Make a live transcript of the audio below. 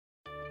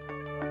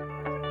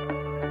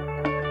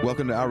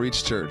Welcome to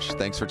Outreach Church.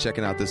 Thanks for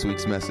checking out this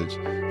week's message.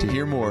 To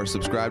hear more,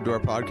 subscribe to our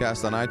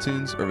podcast on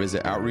iTunes or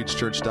visit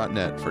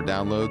outreachchurch.net for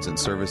downloads and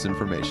service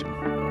information.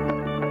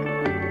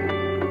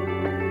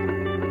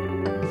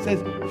 It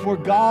says, for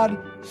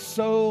God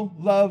so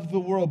loved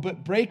the world,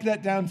 but break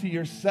that down to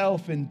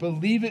yourself and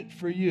believe it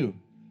for you.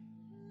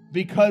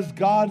 Because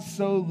God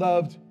so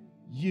loved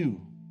you.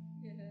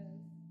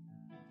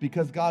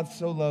 Because God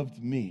so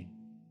loved me.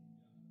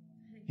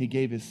 He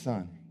gave his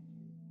son.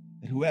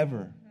 That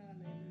whoever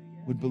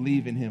would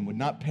believe in him would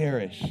not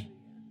perish,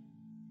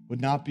 would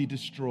not be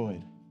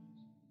destroyed,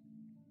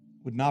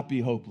 would not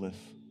be hopeless,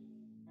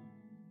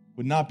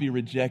 would not be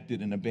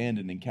rejected and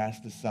abandoned and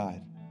cast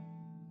aside,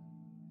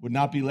 would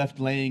not be left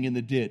laying in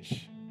the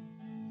ditch,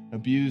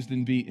 abused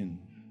and beaten,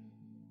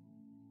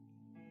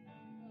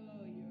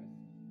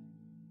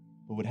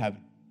 but would have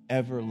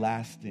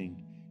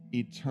everlasting,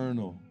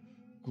 eternal,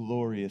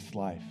 glorious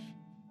life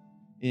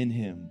in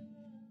him,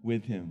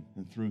 with him,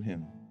 and through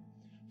him.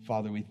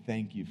 Father, we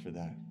thank you for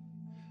that.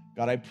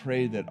 God, I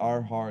pray that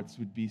our hearts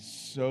would be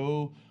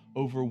so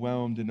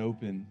overwhelmed and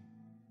open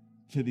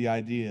to the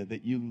idea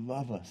that you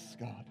love us,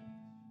 God.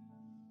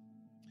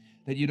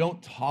 That you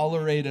don't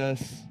tolerate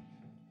us,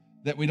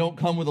 that we don't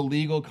come with a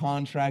legal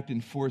contract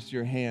and force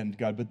your hand,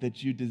 God, but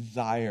that you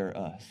desire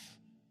us.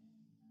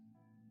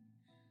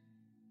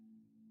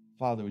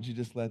 Father, would you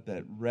just let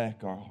that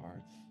wreck our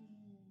hearts?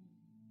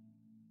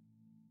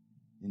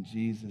 In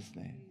Jesus'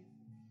 name,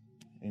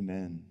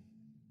 amen.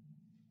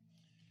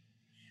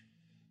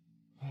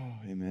 Oh,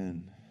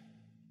 amen.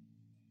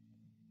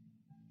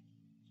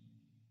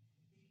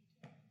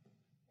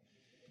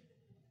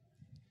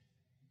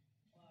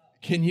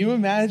 Can you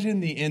imagine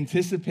the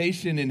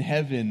anticipation in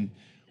heaven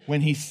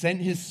when he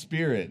sent his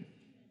Spirit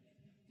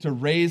to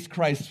raise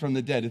Christ from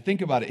the dead?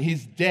 Think about it.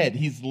 He's dead.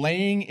 He's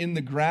laying in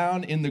the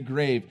ground in the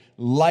grave,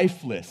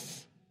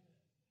 lifeless,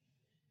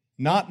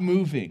 not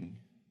moving.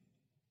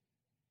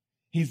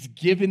 He's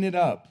given it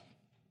up.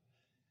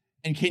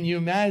 And can you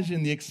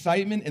imagine the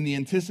excitement and the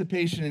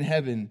anticipation in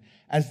heaven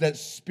as that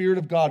Spirit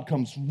of God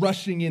comes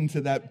rushing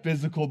into that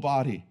physical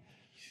body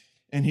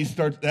and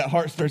that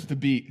heart starts to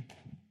beat.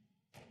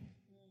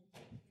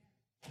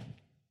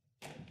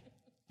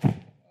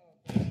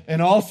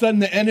 And all of a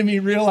sudden the enemy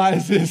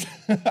realizes,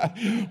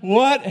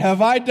 what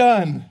have I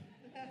done?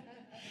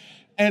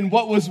 And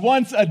what was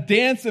once a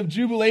dance of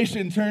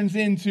jubilation turns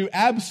into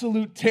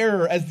absolute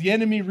terror as the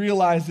enemy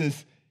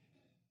realizes,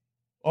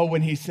 oh,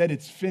 when he said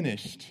it's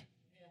finished,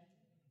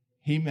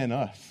 he meant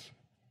us.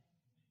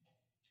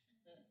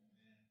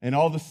 And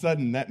all of a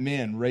sudden, that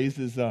man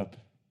raises up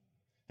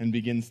and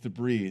begins to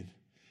breathe.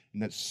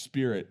 And that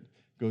Spirit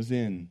goes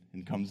in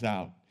and comes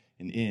out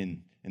and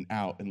in and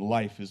out. And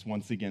life is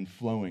once again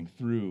flowing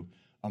through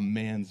a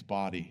man's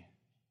body.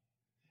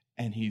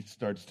 And he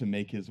starts to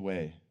make his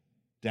way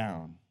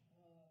down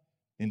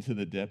into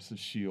the depths of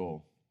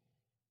Sheol.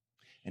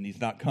 And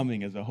he's not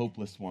coming as a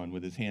hopeless one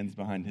with his hands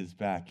behind his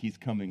back. He's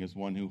coming as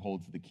one who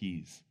holds the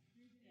keys.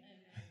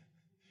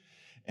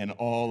 And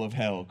all of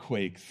hell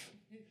quakes,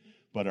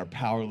 but are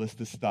powerless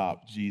to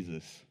stop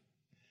Jesus.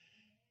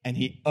 And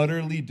he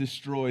utterly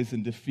destroys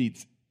and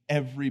defeats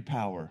every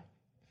power.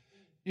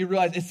 You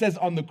realize it says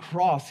on the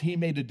cross, he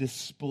made a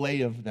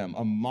display of them,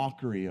 a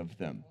mockery of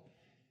them.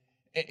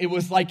 It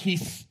was like he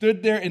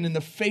stood there and in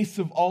the face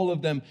of all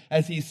of them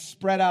as he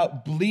spread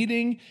out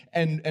bleeding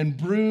and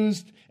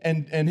bruised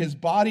and his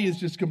body is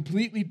just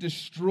completely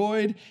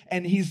destroyed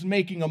and he's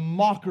making a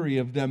mockery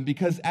of them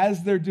because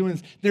as they're doing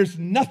this, there's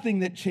nothing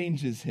that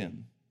changes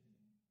him.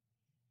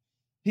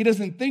 He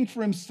doesn't think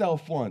for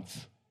himself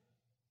once.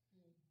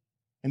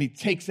 And he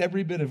takes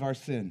every bit of our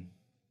sin.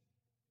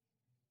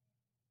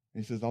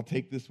 And he says, I'll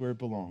take this where it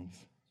belongs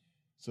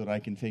so that I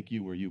can take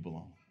you where you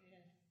belong.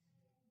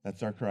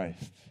 That's our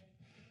Christ.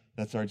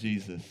 That's our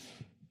Jesus.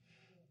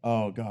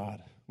 Oh,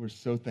 God, we're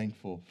so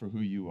thankful for who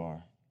you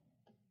are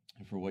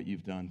and for what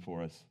you've done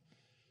for us.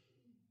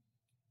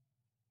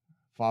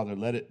 Father,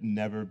 let it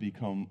never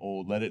become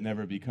old. Let it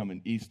never become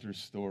an Easter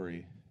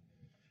story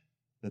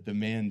that the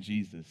man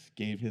Jesus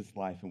gave his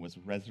life and was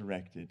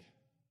resurrected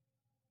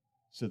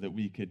so that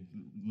we could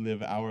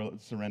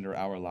surrender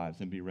our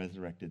lives and be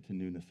resurrected to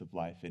newness of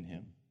life in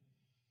him.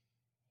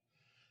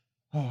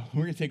 Oh,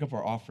 we're going to take up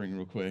our offering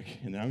real quick,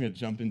 and then I'm going to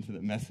jump into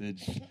the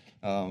message.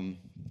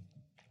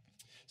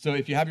 So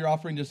if you have your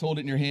offering, just hold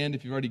it in your hand.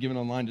 If you've already given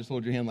online, just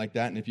hold your hand like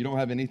that. And if you don't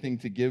have anything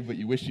to give but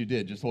you wish you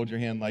did, just hold your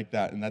hand like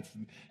that. And that's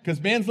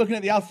because man's looking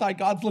at the outside,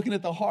 God's looking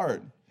at the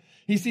heart.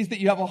 He sees that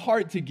you have a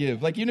heart to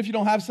give. Like even if you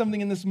don't have something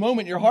in this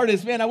moment, your heart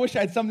is, man, I wish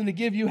I had something to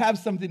give. You have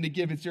something to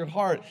give. It's your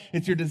heart.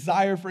 It's your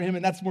desire for him,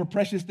 and that's more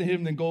precious to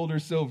him than gold or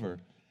silver.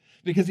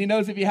 Because he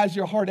knows if he has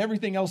your heart,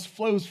 everything else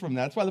flows from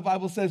that. That's why the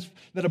Bible says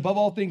that above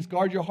all things,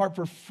 guard your heart,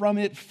 for from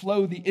it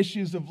flow the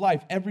issues of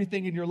life.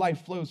 Everything in your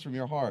life flows from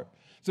your heart.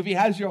 So if he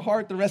has your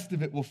heart, the rest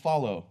of it will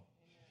follow.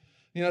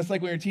 You know, it's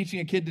like when you're teaching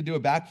a kid to do a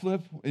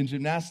backflip in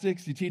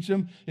gymnastics. You teach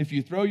them, if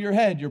you throw your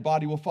head, your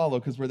body will follow,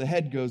 because where the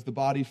head goes, the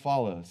body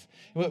follows.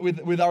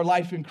 With our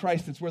life in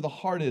Christ, it's where the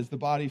heart is, the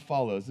body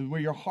follows. And where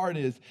your heart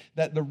is,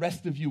 that the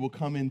rest of you will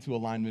come into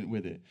alignment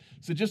with it.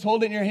 So just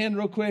hold it in your hand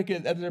real quick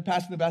as they're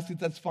passing the baskets,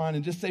 that's fine.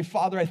 And just say,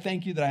 Father, I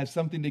thank you that I have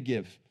something to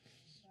give.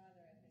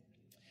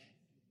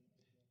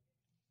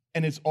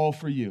 And it's all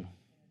for you.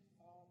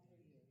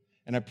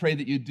 And I pray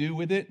that you do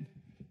with it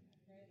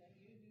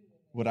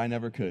what I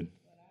never could.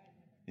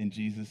 In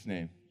Jesus'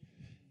 name.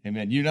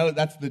 Amen. You know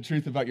that's the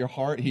truth about your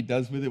heart. He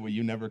does with it what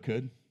you never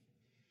could.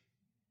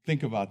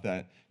 Think about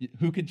that.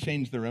 Who could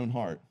change their own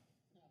heart?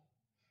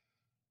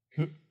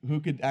 Who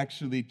could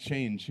actually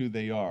change who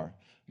they are?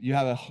 You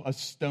have a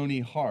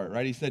stony heart,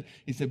 right? He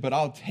said, but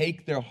I'll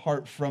take their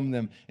heart from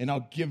them, and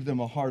I'll give them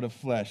a heart of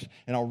flesh,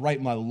 and I'll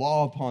write my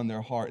law upon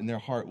their heart, and their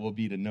heart will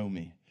be to know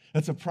me.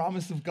 That's a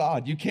promise of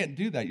God. You can't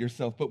do that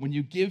yourself, but when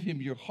you give him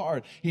your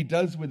heart, he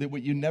does with it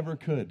what you never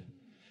could.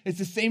 It's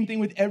the same thing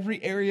with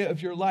every area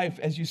of your life.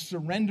 As you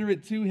surrender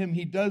it to him,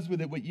 he does with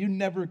it what you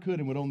never could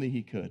and what only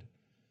he could.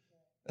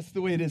 That's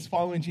the way it is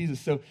following Jesus.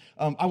 So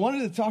I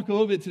wanted to talk a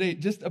little bit today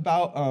just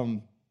about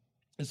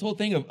this whole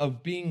thing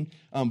of being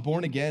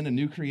born again, a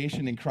new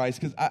creation in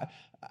Christ. Because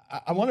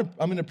I'm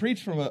going to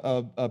preach from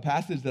a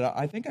passage that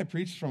I think I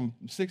preached from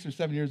 6 or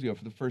 7 years ago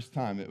for the first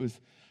time. It was,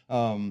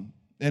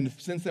 and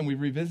since then we've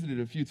revisited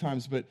it a few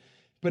times,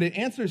 but it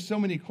answers so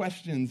many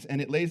questions, and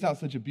it lays out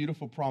such a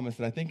beautiful promise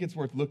that I think it's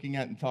worth looking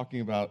at and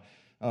talking about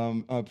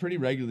pretty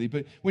regularly.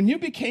 But when you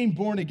became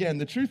born again,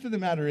 the truth of the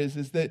matter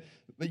is that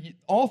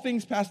all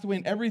things passed away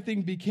and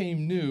everything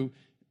became new.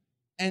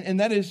 And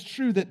that is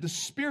true, that the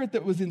spirit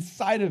that was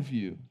inside of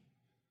you,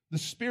 the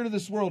spirit of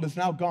this world is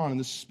now gone, and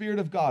the Spirit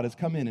of God has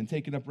come in and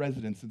taken up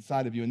residence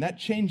inside of you. And that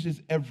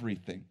changes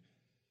everything.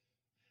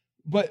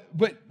 But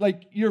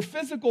like your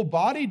physical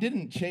body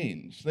didn't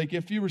change. Like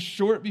if you were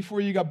short before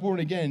you got born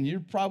again,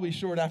 you're probably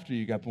short after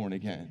you got born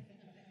again.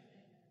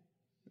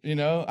 You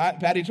know,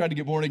 Patty tried to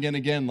get born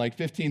again like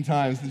 15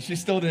 times, and she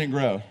still didn't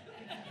grow.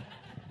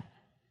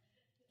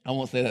 I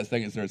won't say that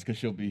second service because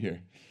she'll be here.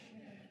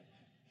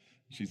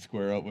 She'd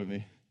square up with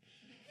me.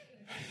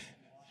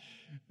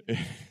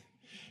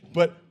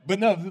 But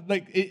no,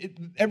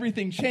 like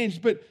everything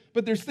changed,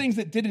 but there's things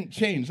that didn't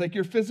change, like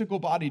your physical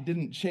body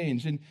didn't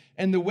change,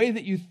 and the way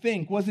that you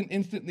think wasn't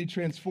instantly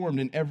transformed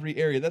in every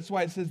area. That's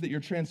why it says that you're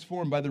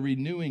transformed by the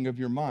renewing of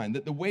your mind,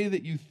 that the way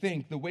that you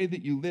think, the way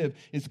that you live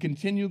is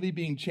continually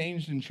being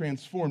changed and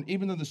transformed,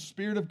 even though the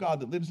Spirit of God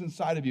that lives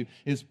inside of you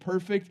is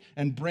perfect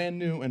and brand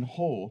new and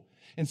whole.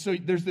 And so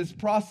there's this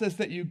process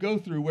that you go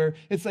through where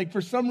it's like,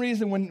 for some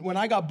reason, when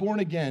I got born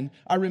again,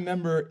 I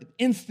remember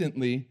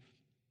instantly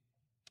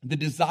the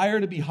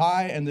desire to be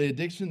high and the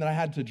addiction that I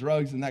had to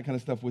drugs and that kind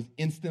of stuff was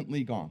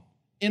instantly gone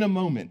in a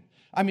moment.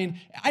 I mean,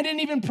 I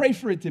didn't even pray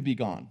for it to be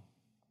gone.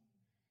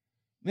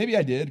 Maybe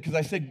I did, because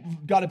I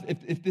said, God,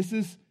 if this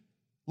is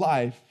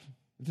life,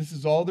 if this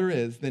is all there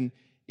is, then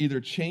either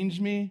change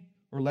me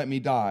or let me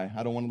die.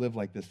 I don't want to live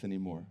like this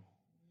anymore.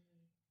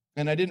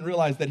 And I didn't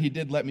realize that he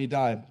did let me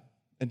die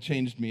and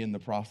changed me in the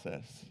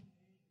process.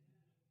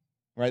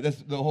 Right? That's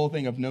the whole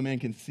thing of no man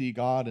can see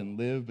God and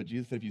live, but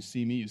Jesus said, if you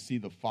see me, you see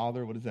the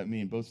Father. What does that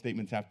mean? Both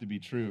statements have to be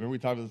true. Remember we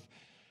talked about this?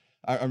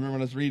 I remember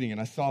when I was reading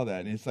and I saw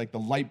that, and it's like the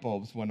light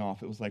bulbs went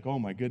off. It was like, oh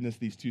my goodness,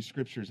 these two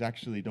scriptures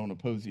actually don't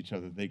oppose each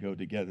other. They go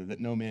together, that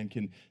no man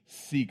can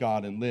see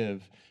God and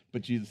live.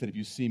 But Jesus said, if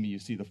you see me, you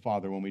see the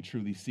Father. When we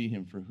truly see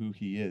him for who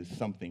he is,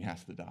 something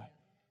has to die.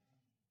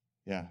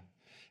 Yeah.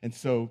 And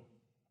so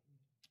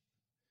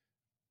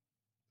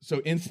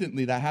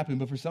instantly that happened,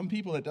 but for some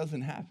people it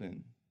doesn't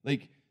happen.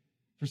 Like,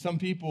 for some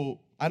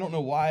people, I don't know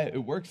why it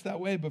works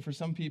that way, but for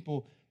some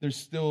people, there's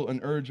still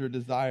an urge or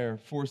desire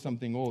for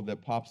something old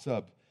that pops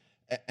up.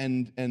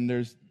 And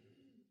there's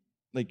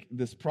like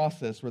this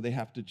process where they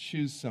have to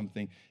choose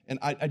something. And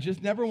I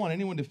just never want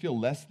anyone to feel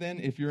less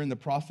than if you're in the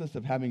process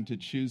of having to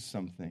choose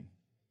something.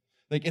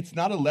 Like, it's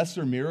not a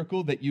lesser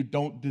miracle that you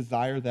don't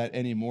desire that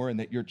anymore and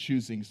that you're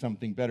choosing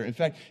something better. In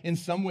fact, in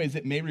some ways,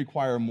 it may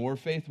require more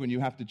faith when you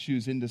have to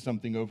choose into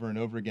something over and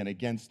over again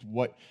against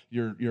what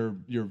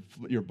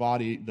your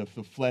body, the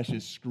flesh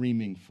is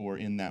screaming for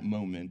in that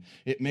moment.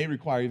 It may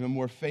require even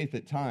more faith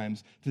at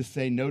times to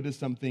say no to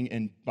something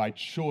and by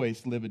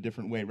choice live a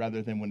different way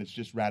rather than when it's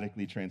just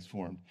radically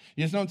transformed.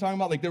 You just know what I'm talking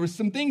about? Like, there were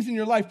some things in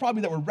your life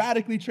probably that were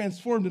radically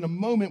transformed in a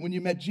moment when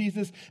you met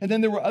Jesus, and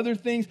then there were other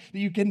things that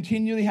you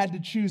continually had to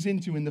choose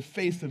into in the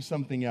face of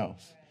something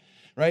else,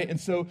 right? And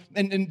so,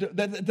 and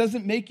that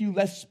doesn't make you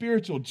less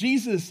spiritual.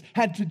 Jesus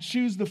had to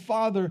choose the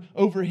Father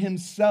over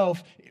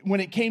himself when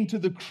it came to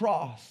the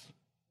cross.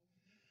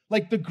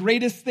 Like the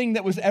greatest thing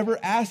that was ever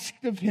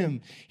asked of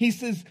him. He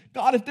says,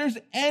 God, if there's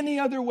any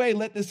other way,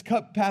 let this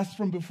cup pass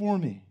from before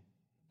me.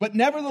 But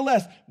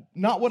nevertheless,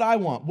 not what I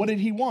want. What did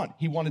he want?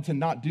 He wanted to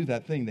not do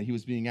that thing that he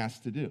was being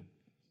asked to do.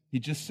 He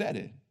just said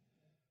it.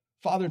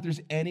 Father, if there's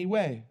any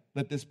way,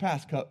 let this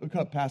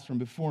cup pass from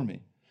before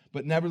me.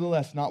 But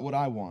nevertheless, not what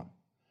I want,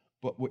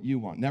 but what you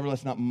want.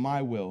 Nevertheless, not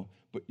my will,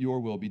 but your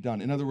will be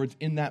done. In other words,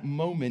 in that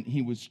moment,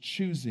 he was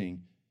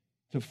choosing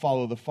to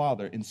follow the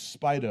Father in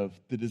spite of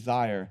the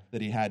desire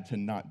that he had to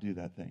not do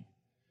that thing.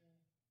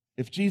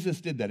 If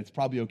Jesus did that, it's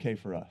probably okay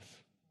for us.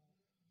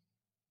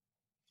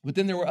 But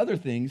then there were other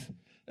things.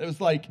 It was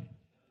like,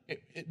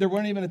 there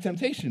weren't even a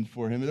temptation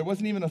for him. There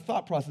wasn't even a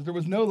thought process. There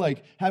was no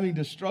like having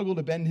to struggle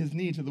to bend his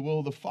knee to the will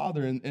of the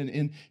Father.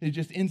 And it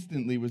just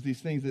instantly was these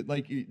things that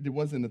like, there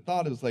wasn't a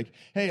thought. It was like,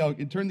 hey, I'll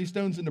turn these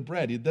stones into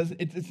bread. He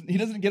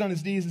doesn't get on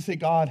his knees and say,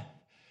 God,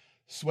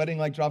 sweating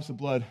like drops of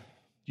blood,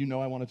 you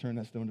know I want to turn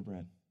that stone to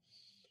bread.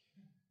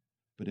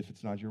 But if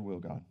it's not your will,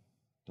 God,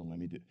 don't let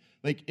me do it.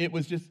 Like it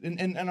was just,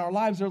 and our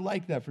lives are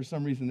like that for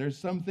some reason. There's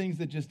some things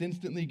that just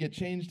instantly get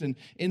changed and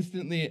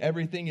instantly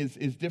everything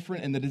is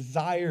different and the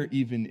desire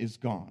even is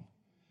gone.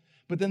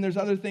 But then there's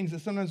other things that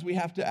sometimes we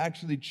have to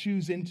actually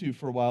choose into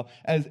for a while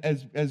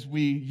as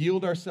we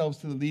yield ourselves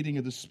to the leading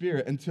of the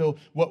Spirit until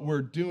what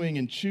we're doing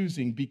and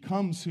choosing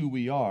becomes who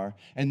we are.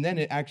 And then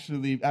it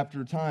actually,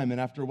 after time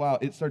and after a while,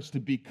 it starts to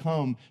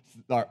become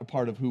a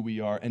part of who we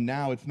are. And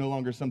now it's no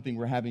longer something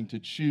we're having to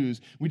choose.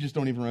 We just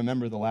don't even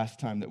remember the last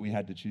time that we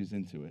had to choose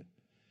into it.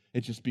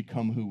 It's just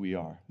become who we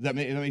are. Does that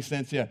make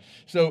sense? Yeah.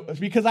 So,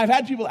 because I've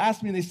had people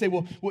ask me, and they say,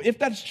 well, if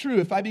that's true,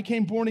 if I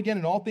became born again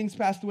and all things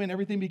passed away and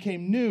everything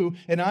became new,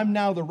 and I'm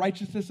now the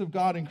righteousness of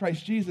God in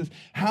Christ Jesus,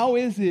 how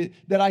is it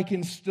that I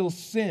can still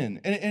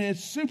sin? And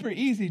it's super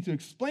easy to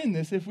explain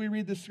this if we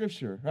read the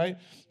scripture, right?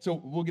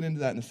 So we'll get into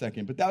that in a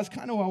second. But that was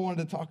kind of why I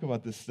wanted to talk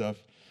about this stuff.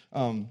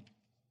 Open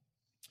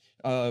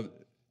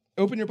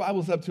your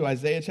Bibles up to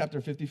Isaiah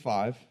chapter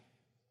 55.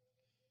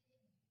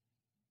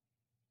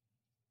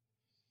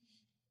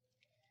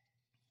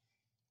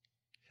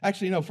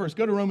 Actually, no, first,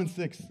 go to Romans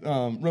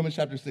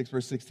chapter 6,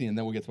 verse 16, and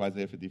then we'll get to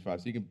Isaiah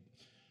 55. So you can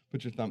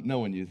put your thumb. No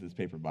one uses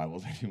paper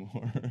Bibles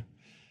anymore.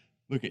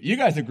 Look, you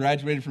guys have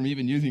graduated from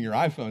even using your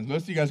iPhones.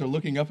 Most of you guys are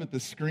looking up at the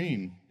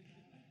screen.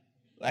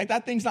 Like,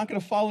 that thing's not going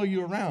to follow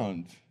you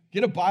around.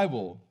 Get a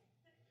Bible.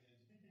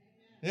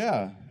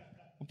 Yeah,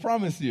 I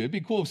promise you. It'd be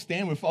cool if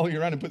Stan would follow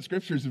you around and put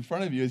scriptures in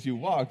front of you as you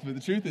walked, but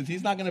the truth is,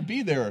 he's not going to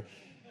be there.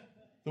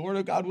 The Word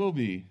of God will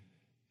be.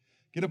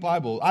 Get a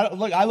Bible.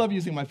 I love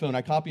using my phone.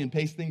 I copy and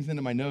paste things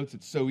into my notes.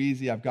 It's so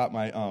easy. I've got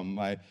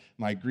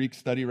my Greek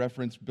study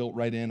reference built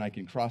right in. I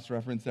can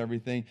cross-reference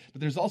everything. But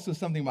there's also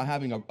something about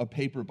having a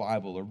paper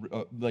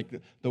Bible,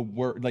 like the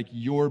word, like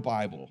your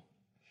Bible,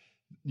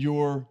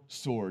 your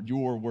sword,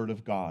 your Word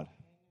of God,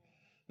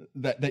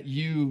 that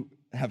you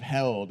have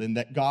held and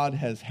that God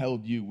has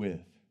held you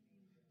with.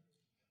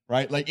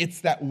 Right? Like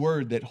it's that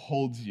word that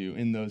holds you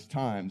in those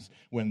times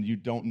when you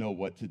don't know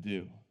what to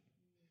do.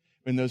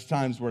 In those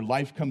times where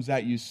life comes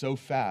at you so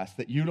fast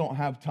that you don't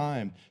have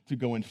time to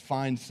go and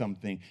find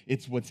something.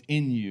 It's what's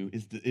in you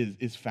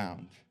is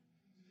found.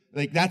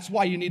 Like that's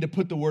why you need to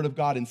put the Word of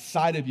God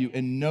inside of you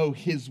and know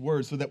His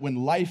Word so that when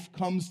life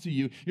comes to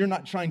you, you're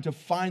not trying to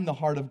find the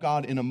heart of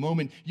God in a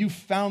moment. You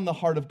found the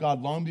heart of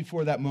God long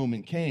before that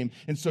moment came.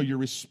 And so your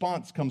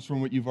response comes from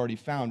what you've already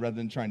found rather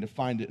than trying to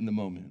find it in the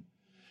moment.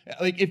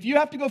 Like if you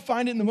have to go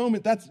find it in the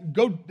moment,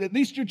 at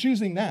least you're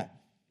choosing that.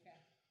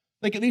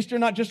 Like at least you're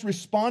not just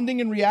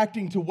responding and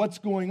reacting to what's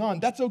going on.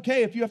 That's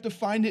okay if you have to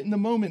find it in the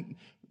moment.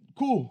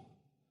 Cool.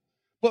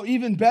 But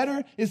even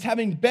better is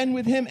having been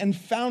with Him and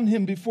found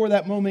Him before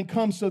that moment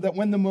comes so that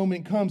when the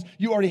moment comes,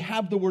 you already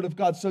have the Word of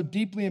God so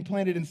deeply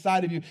implanted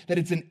inside of you that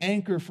it's an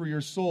anchor for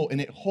your soul and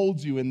it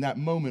holds you in that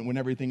moment when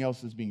everything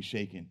else is being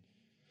shaken.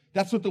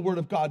 That's what the Word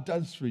of God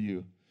does for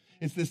you.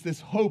 It's this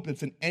hope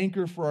that's an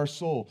anchor for our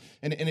soul.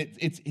 And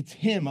it's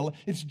Him.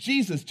 It's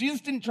Jesus. Jesus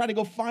didn't try to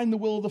go find the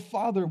will of the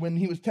Father when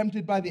He was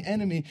tempted by the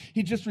enemy.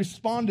 He just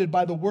responded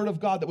by the Word of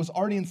God that was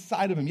already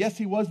inside of Him. Yes,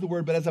 He was the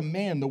Word, but as a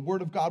man, the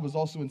Word of God was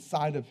also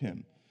inside of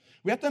Him.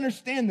 We have to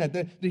understand that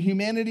the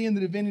humanity and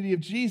the divinity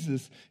of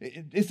Jesus,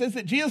 it says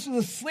that Jesus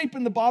was asleep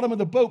in the bottom of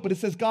the boat, but it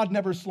says God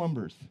never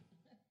slumbers.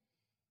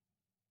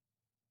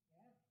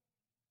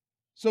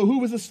 So who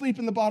was asleep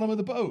in the bottom of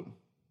the boat?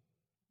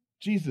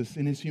 Jesus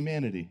in His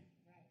humanity.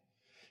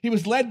 He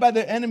was led by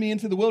the enemy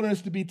into the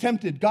wilderness to be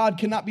tempted. God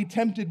cannot be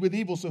tempted with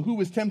evil, so who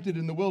was tempted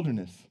in the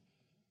wilderness?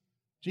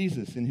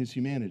 Jesus in His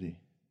humanity.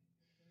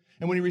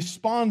 And when He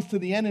responds to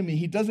the enemy,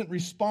 He doesn't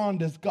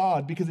respond as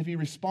God, because if He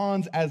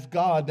responds as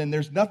God, then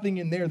there's nothing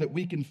in there that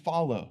we can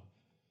follow.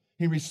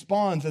 He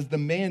responds as the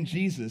man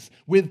Jesus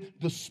with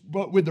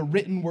the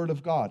written Word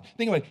of God.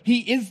 Think about it. He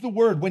is the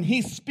Word. When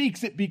He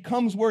speaks, it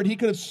becomes Word. He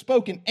could have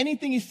spoken.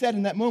 Anything He said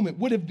in that moment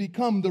would have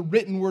become the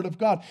written Word of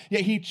God.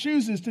 Yet He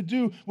chooses to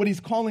do what He's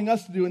calling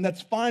us to do, and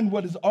that's find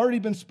what has already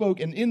been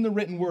spoken in the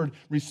written Word,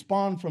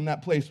 respond from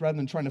that place rather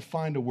than trying to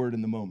find a word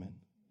in the moment.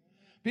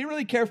 Be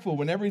really careful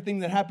when everything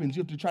that happens,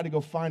 you have to try to go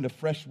find a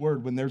fresh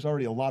word when there's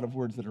already a lot of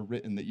words that are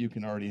written that you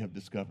can already have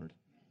discovered.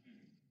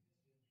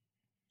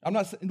 I'm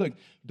not saying, look,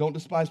 don't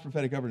despise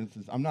prophetic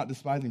utterances. I'm not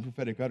despising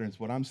prophetic utterance.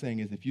 What I'm saying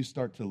is if you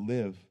start to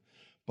live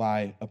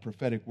by a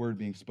prophetic word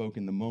being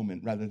spoken in the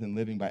moment rather than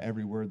living by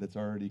every word that's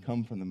already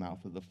come from the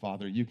mouth of the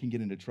Father, you can get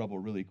into trouble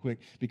really quick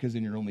because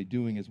then you're only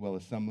doing as well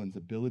as someone's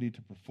ability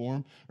to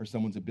perform or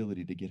someone's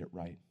ability to get it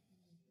right.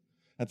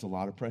 That's a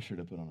lot of pressure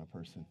to put on a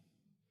person.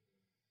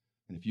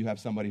 And if you have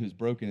somebody who's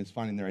broken, is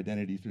finding their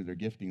identity through their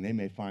gifting, they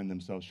may find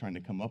themselves trying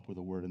to come up with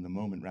a word in the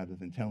moment rather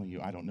than telling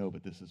you, I don't know,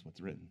 but this is what's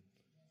written.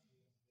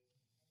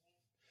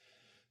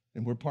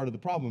 And we're part of the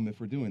problem if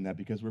we're doing that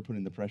because we're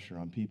putting the pressure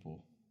on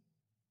people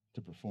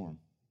to perform.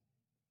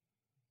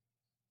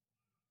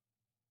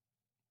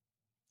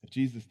 If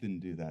Jesus didn't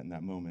do that in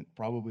that moment,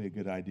 probably a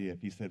good idea if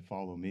he said,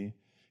 follow me,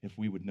 if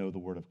we would know the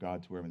word of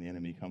God to wherever the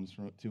enemy comes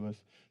to us,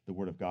 the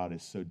word of God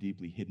is so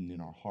deeply hidden in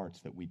our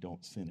hearts that we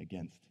don't sin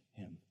against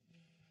him.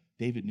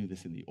 David knew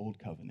this in the old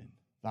covenant.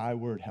 Thy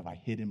word have I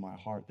hid in my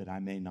heart that I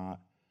may not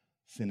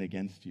sin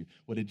against you.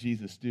 What did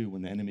Jesus do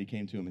when the enemy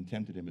came to him and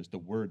tempted him? It's the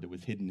word that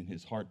was hidden in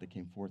his heart that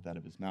came forth out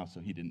of his mouth so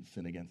he didn't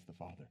sin against the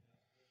Father.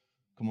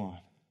 Come on.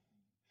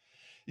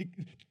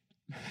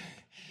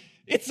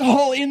 It's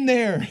all in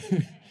there.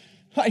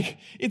 Like,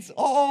 it's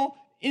all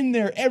in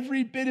there,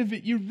 every bit of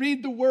it. You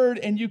read the word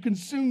and you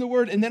consume the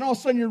word, and then all of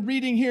a sudden you're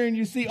reading here and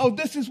you see, oh,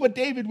 this is what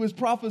David was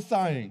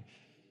prophesying.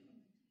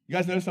 You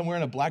guys notice I'm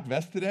wearing a black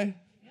vest today?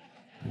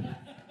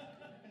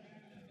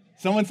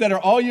 Someone said, are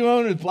all you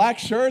own is black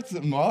shirts?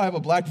 Well, I have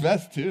a black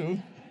vest too.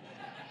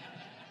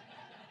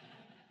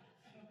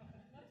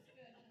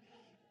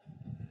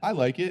 I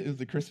like it. It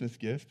was a Christmas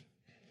gift.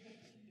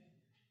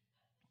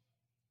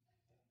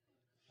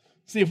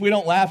 See, if we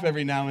don't laugh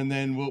every now and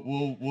then,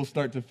 we'll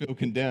start to feel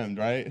condemned,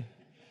 right?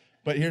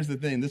 But here's the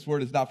thing. This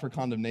word is not for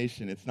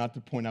condemnation. It's not to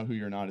point out who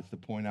you're not. It's to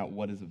point out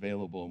what is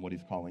available and what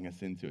he's calling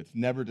us into. It's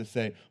never to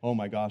say, oh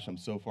my gosh, I'm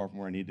so far from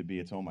where I need to be.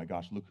 It's, oh my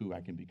gosh, look who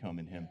I can become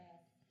in him.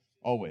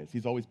 Always.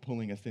 He's always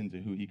pulling us into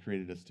who he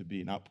created us to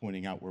be, not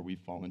pointing out where we've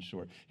fallen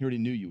short. He already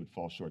knew you would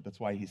fall short. That's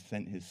why he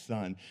sent his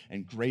son,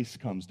 and grace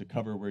comes to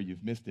cover where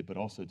you've missed it, but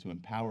also to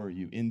empower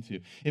you into.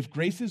 If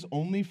grace is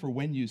only for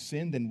when you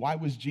sin, then why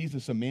was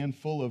Jesus a man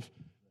full of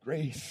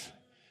grace?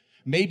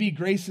 Maybe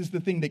grace is the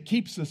thing that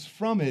keeps us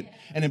from it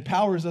and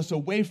empowers us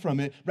away from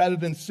it rather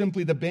than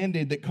simply the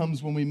Band-Aid that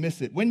comes when we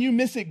miss it. When you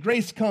miss it,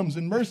 grace comes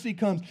and mercy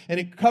comes and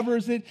it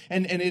covers it.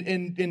 And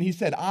he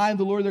said, I,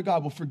 the Lord their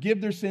God, will forgive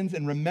their sins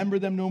and remember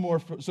them no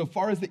more. So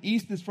far as the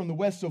east is from the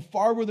west, so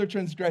far will their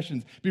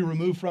transgressions be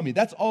removed from me.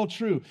 That's all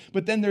true.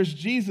 But then there's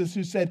Jesus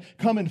who said,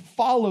 come and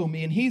follow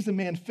me. And he's a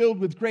man filled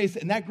with grace.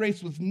 And that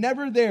grace was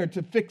never there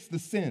to fix the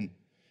sin.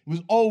 It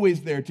was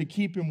always there to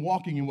keep him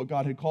walking in what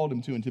God had called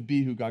him to and to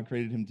be who God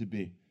created him to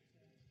be.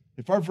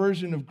 If our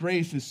version of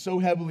grace is so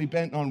heavily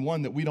bent on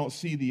one that we don't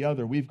see the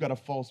other, we've got a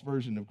false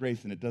version of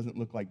grace and it doesn't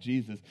look like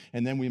Jesus.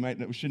 And then we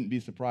shouldn't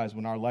be surprised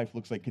when our life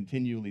looks like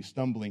continually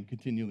stumbling,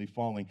 continually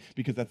falling,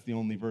 because that's the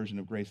only version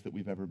of grace that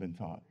we've ever been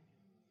taught.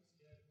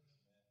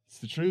 It's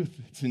the truth.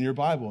 It's in your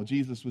Bible.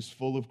 Jesus was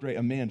full of grace,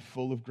 a man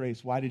full of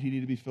grace. Why did he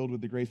need to be filled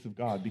with the grace of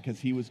God? Because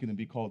he was going to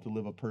be called to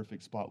live a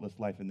perfect, spotless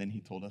life, and then he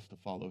told us to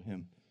follow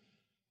him.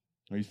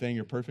 Are you saying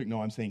you're perfect?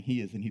 No, I'm saying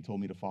he is, and he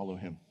told me to follow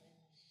him.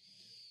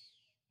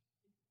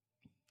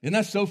 Isn't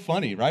that so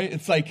funny, right?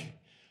 It's like,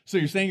 so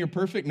you're saying you're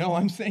perfect? No,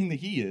 I'm saying that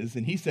he is,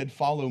 and he said,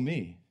 follow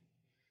me.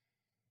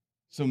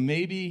 So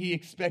maybe he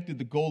expected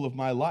the goal of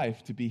my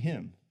life to be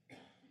him.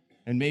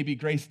 And maybe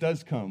grace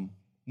does come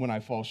when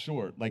I fall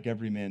short, like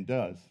every man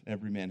does,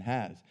 every man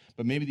has.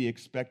 But maybe the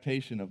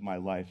expectation of my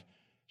life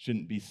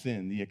shouldn't be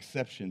sin. The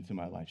exception to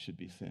my life should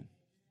be sin.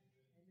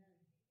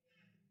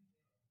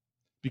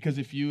 Because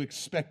if you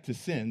expect to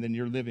sin, then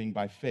you're living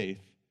by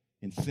faith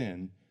in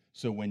sin.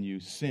 So when you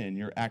sin,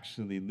 you're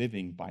actually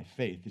living by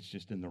faith. It's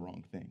just in the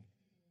wrong thing.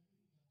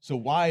 So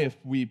why, if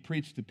we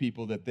preach to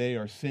people that they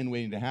are sin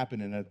waiting to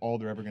happen and that all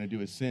they're ever going to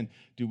do is sin,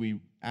 do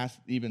we ask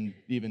even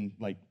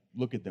like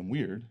look at them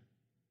weird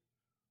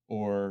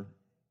or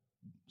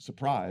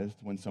surprised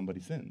when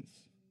somebody sins?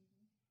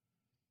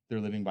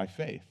 They're living by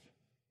faith.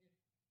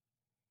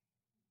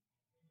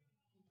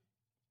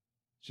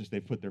 It's just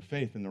they put their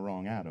faith in the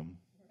wrong Adam.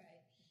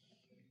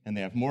 And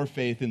they have more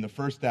faith in the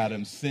first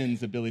Adam's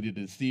sin's ability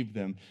to deceive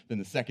them than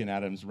the second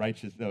Adam's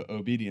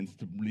obedience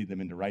to lead them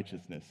into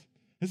righteousness.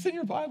 It's in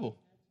your Bible.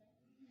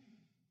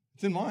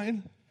 It's in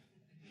mine.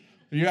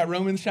 Are you at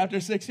Romans chapter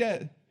 6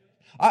 yet?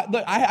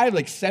 I have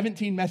like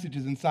 17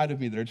 messages inside of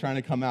me that are trying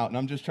to come out, and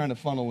I'm just trying to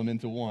funnel them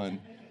into one.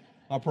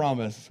 I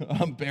promise.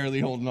 I'm barely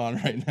holding on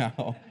right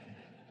now.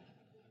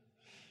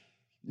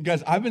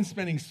 Guys, I've been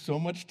spending so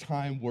much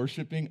time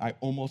worshiping, I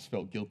almost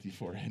felt guilty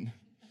for it.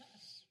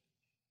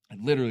 I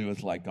literally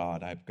was like,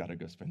 God, I've got to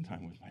go spend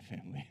time with my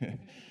family.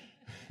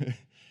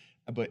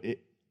 But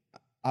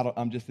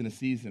I'm just in a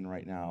season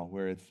right now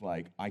where it's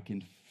like I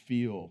can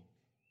feel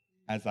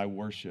as I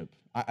worship.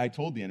 I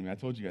told the enemy, I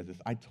told you guys this,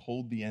 I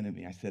told the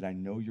enemy, I said, I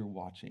know you're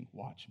watching,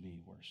 watch me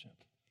worship.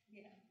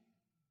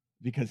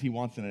 Because he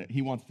wants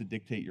to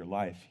dictate your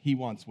life. He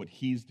wants what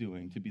he's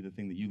doing to be the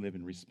thing that you live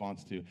in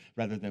response to,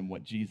 rather than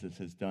what Jesus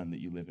has done that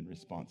you live in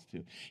response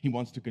to. He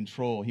wants to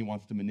control. He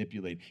wants to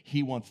manipulate.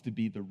 He wants to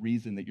be the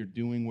reason that you're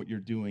doing what you're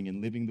doing and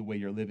living the way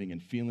you're living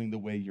and feeling the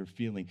way you're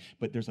feeling.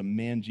 But there's a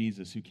man,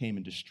 Jesus, who came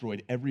and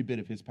destroyed every bit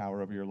of his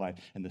power over your life.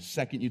 And the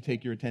second you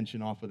take your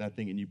attention off of that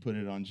thing and you put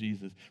it on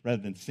Jesus,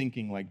 rather than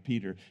sinking like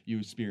Peter, you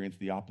experience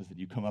the opposite.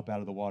 You come up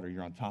out of the water.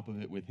 You're on top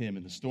of it with him,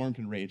 and the storm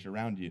can rage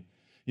around you.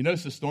 You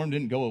notice the storm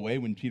didn't go away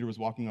when Peter was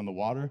walking on the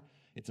water?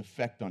 Its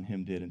effect on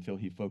him did until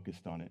he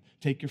focused on it.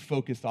 Take your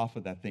focus off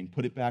of that thing.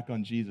 Put it back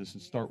on Jesus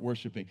and start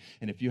worshiping.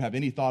 And if you have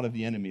any thought of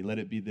the enemy, let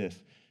it be this.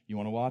 You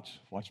want to watch?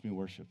 Watch me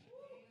worship.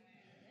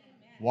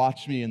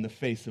 Watch me in the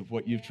face of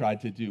what you've tried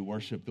to do.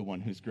 Worship the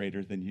one who's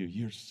greater than you.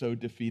 You're so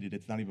defeated.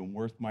 It's not even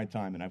worth my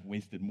time, and I've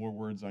wasted more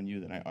words on you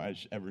than I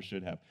ever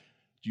should have.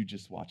 You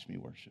just watch me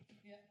worship.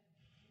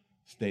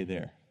 Stay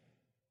there.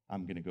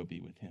 I'm going to go be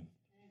with him.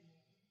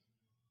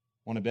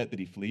 Want to bet that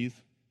he flees?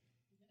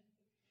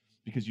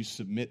 Because you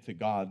submit to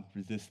God,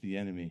 resist the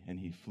enemy, and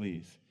he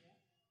flees.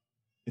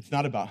 It's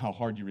not about how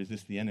hard you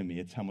resist the enemy.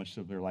 It's how much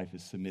of their life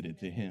is submitted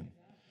to him.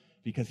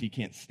 Because he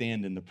can't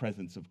stand in the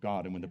presence of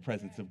God. And when the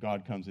presence of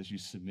God comes, as you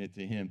submit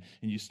to him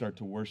and you start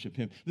to worship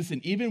him. Listen,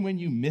 even when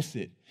you miss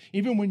it,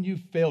 even when you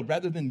failed,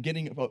 rather than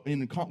getting,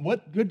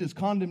 what good does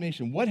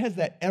condemnation, what has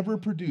that ever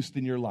produced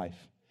in your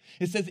life?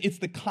 It says it's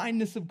the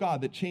kindness of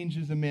God that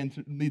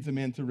leads a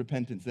man to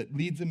repentance, that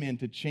leads a man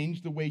to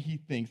change the way he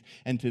thinks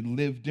and to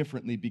live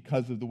differently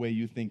because of the way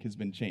you think has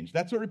been changed.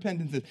 That's what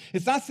repentance is.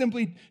 It's not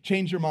simply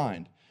change your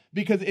mind.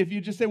 Because if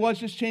you just say, well,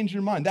 it's just change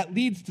your mind, that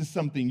leads to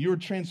something. You're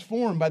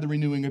transformed by the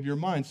renewing of your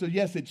mind. So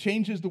yes, it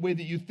changes the way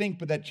that you think,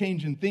 but that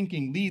change in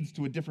thinking leads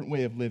to a different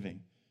way of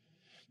living.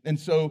 And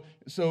so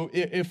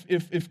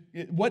if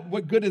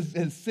what good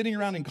is sitting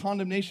around in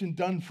condemnation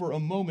done for a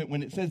moment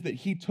when it says that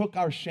he took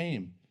our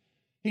shame?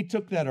 He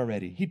took that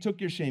already. He took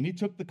your shame. He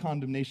took the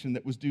condemnation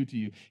that was due to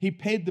you. He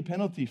paid the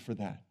penalty for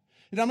that.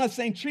 And I'm not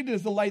saying treat it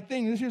as a light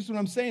thing. Here's what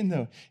I'm saying,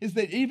 though, is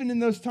that even in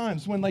those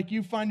times when, like,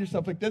 you find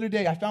yourself, like the other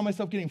day, I found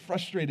myself getting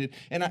frustrated,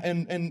 and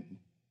I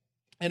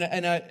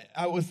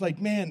was like,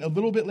 man, a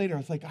little bit later, I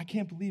was like, I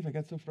can't believe I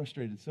got so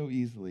frustrated so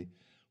easily.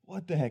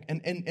 What the heck?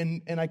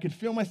 And I could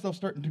feel myself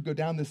starting to go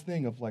down this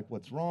thing of, like,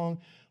 what's wrong?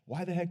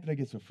 Why the heck did I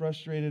get so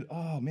frustrated?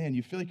 Oh, man,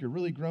 you feel like you're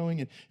really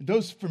growing. And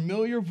those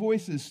familiar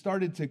voices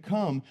started to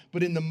come,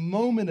 but in the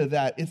moment of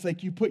that, it's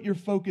like you put your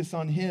focus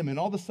on him, and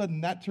all of a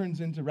sudden that turns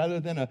into, rather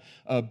than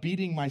a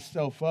beating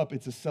myself up,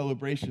 it's a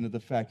celebration of the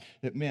fact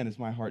that, man, has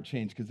my heart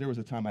changed? Because there was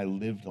a time I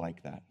lived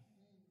like that,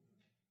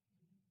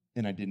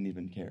 and I didn't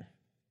even care.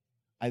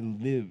 I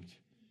lived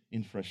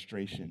in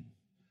frustration.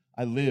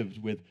 I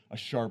lived with a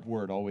sharp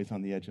word always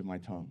on the edge of my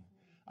tongue.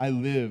 I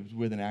lived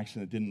with an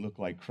action that didn't look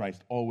like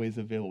Christ, always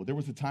available. There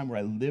was a time where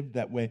I lived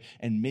that way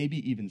and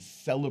maybe even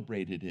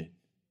celebrated it.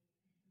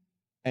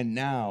 And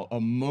now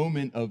a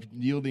moment of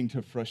yielding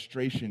to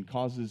frustration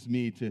causes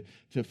me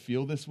to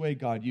feel this way.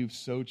 God, you've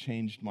so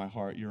changed my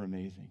heart. You're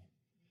amazing.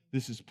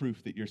 This is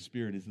proof that your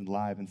spirit is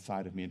alive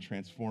inside of me and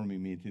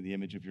transforming me into the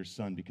image of your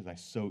son, because I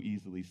so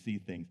easily see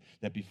things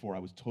that before I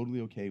was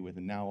totally okay with,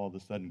 and now all of a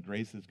sudden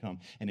grace has come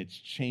and it's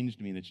changed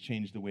me and it's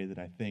changed the way that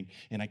I think.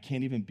 And I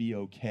can't even be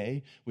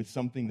okay with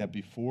something that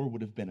before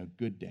would have been a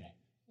good day.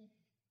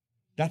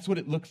 That's what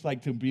it looks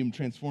like to be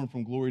transformed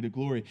from glory to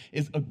glory.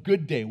 Is a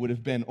good day would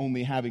have been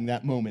only having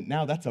that moment.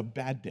 Now that's a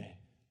bad day.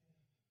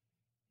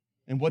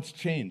 And what's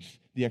changed?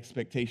 The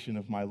expectation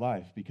of my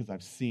life, because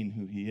I've seen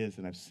who he is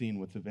and I've seen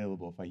what's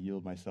available. If I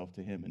yield myself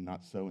to him and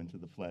not sow into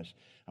the flesh,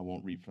 I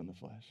won't reap from the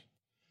flesh.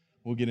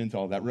 We'll get into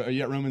all that. Are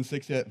you at Romans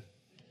 6 yet?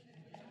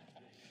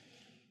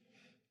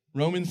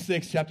 Romans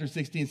 6, chapter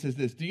 16 says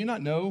this: do you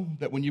not know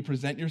that when you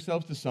present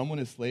yourselves to someone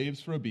as slaves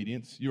for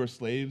obedience, you are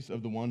slaves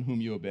of the one whom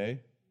you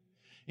obey?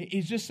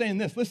 He's just saying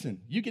this: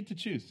 listen, you get to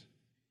choose.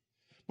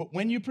 But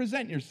when you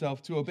present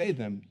yourself to obey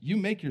them, you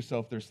make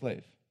yourself their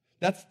slave.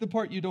 That's the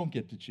part you don't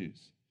get to choose.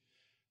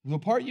 The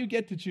part you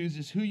get to choose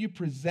is who you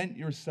present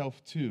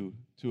yourself to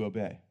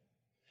obey. And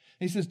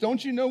he says,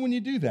 don't you know when you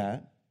do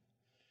that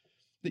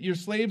you're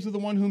slaves of the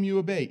one whom you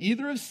obey,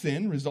 either of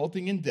sin,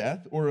 resulting in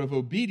death, or of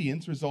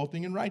obedience,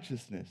 resulting in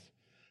righteousness?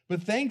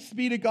 But thanks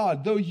be to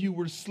God, though you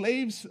were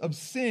slaves of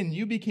sin,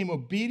 you became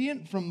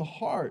obedient from the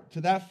heart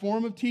to that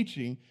form of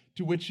teaching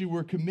to which you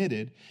were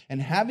committed.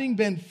 And having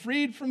been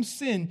freed from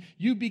sin,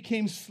 you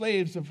became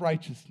slaves of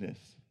righteousness.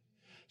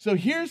 So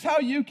here's how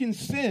you can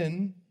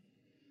sin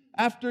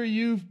after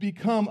you've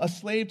become a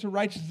slave to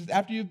righteousness,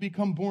 after you've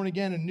become born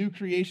again, a new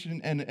creation,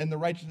 and the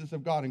righteousness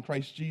of God in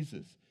Christ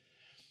Jesus,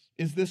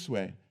 is this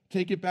way.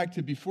 Take it back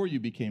to before you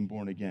became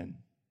born again.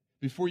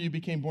 Before you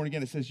became born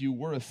again, it says you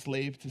were a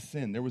slave to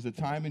sin. There was a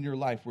time in your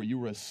life where you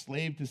were a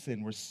slave to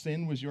sin, where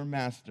sin was your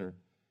master.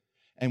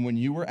 And when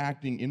you were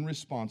acting in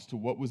response to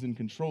what was in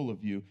control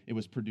of you, it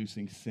was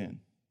producing sin.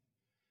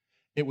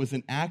 It was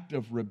an act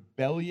of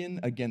rebellion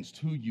against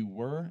who you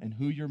were and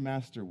who your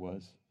master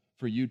was,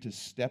 for you to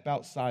step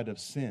outside of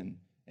sin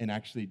and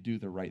actually do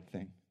the right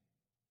thing.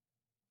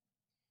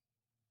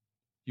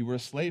 You were a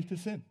slave to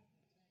sin.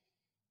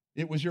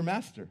 It was your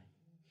master.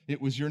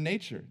 It was your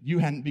nature. You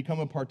hadn't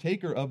become a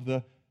partaker of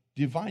the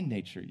divine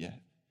nature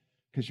yet,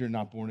 because you're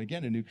not born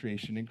again, a new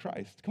creation in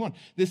Christ. Come on,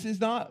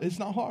 it's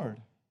not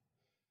hard.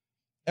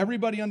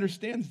 Everybody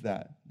understands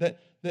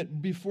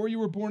that before you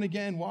were born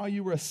again, while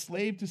you were a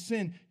slave to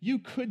sin, you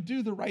could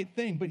do the right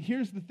thing. But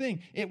here's the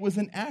thing. It was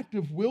an act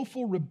of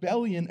willful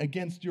rebellion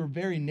against your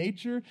very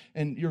nature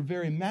and your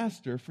very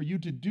master for you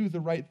to do the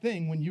right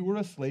thing when you were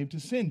a slave to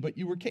sin, but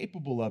you were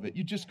capable of it.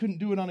 You just couldn't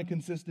do it on a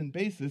consistent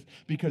basis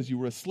because you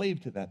were a slave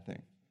to that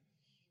thing.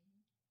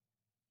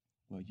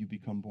 Well, you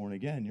become born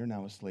again. You're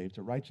now a slave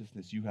to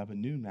righteousness. You have a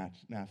new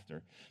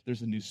master.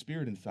 There's a new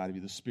spirit inside of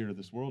you. The spirit of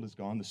this world is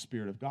gone. The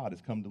spirit of God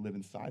has come to live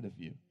inside of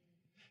you.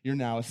 You're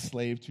now a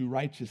slave to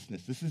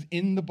righteousness. This is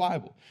in the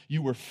Bible.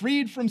 You were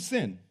freed from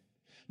sin.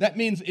 That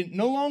means it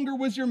no longer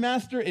was your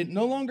master. It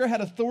no longer had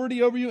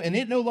authority over you, and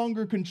it no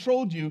longer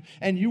controlled you,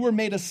 and you were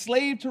made a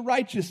slave to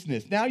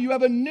righteousness. Now you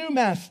have a new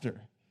master.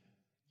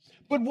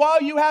 But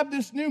while you have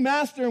this new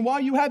master and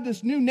while you have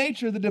this new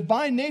nature, the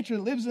divine nature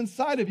that lives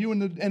inside of you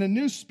and a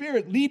new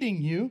spirit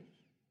leading you,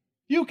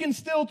 you can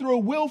still, through a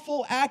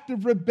willful act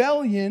of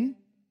rebellion,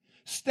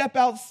 step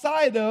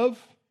outside of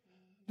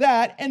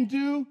that and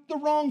do the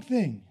wrong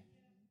thing.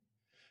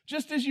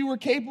 Just as you were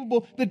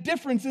capable, the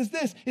difference is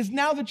this, is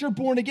now that you're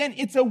born again,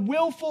 it's a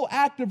willful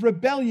act of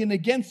rebellion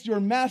against your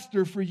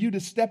master for you to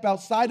step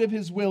outside of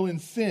his will and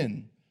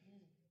sin.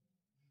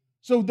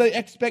 So the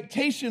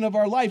expectation of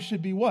our life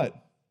should be what?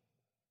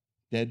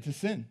 Dead to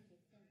sin,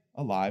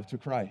 alive to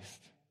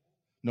Christ.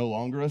 No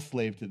longer a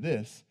slave to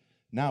this,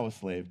 now a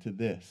slave to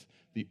this.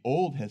 The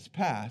old has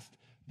passed,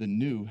 the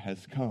new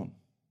has come.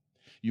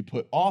 You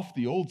put off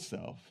the old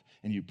self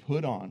and you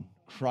put on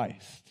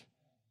Christ.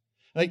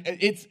 Like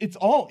it's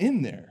all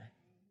in there.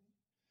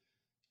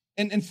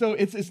 And so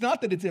it's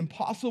not that it's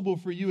impossible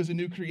for you as a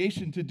new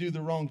creation to do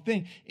the wrong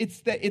thing. It's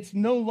that it's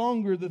no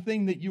longer the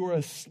thing that you are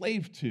a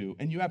slave to,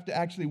 and you have to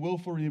actually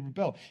willfully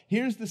rebel.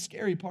 Here's the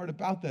scary part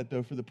about that,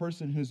 though, for the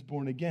person who's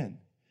born again,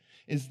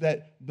 is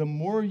that the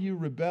more you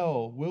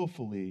rebel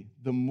willfully,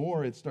 the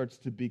more it starts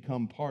to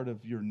become part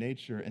of your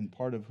nature and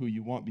part of who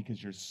you want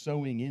because you're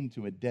sowing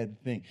into a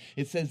dead thing.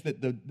 It says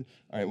that all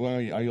right,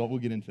 well, we'll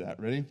get into that.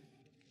 Ready?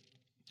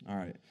 All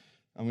right.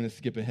 I'm going to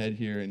skip ahead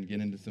here and get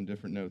into some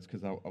different notes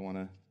because I want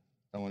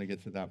to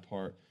get to that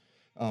part.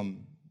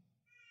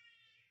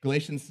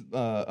 Galatians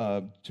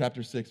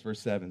chapter 6, verse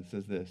 7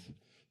 says this.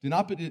 Do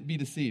not be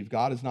deceived.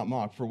 God is not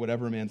mocked. For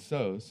whatever a man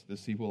sows,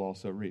 this he will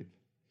also reap.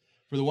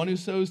 For the one who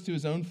sows to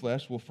his own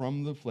flesh will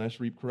from the flesh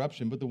reap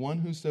corruption, but the one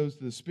who sows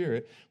to the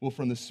Spirit will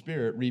from the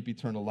Spirit reap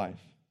eternal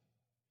life.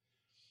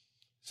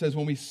 It says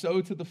when we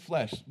sow to the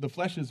flesh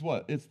is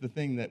what? It's the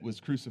thing that was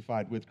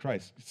crucified with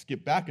Christ.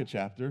 Skip back a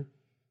chapter,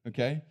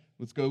 okay?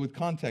 Let's go with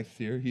context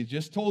here. He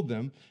just told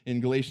them in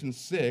Galatians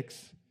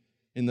 6,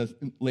 in the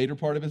later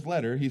part of his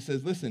letter, he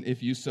says, listen,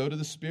 if you sow to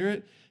the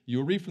Spirit, you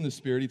will reap from the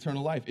Spirit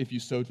eternal life. If you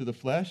sow to the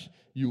flesh,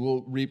 you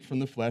will reap from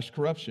the flesh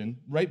corruption.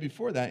 Right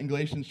before that, in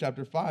Galatians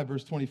chapter 5,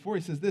 verse 24,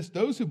 he says this,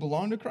 those who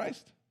belong to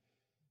Christ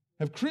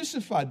have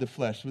crucified the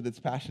flesh with its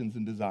passions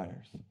and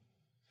desires.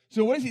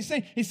 So what is he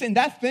saying? He's saying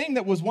that thing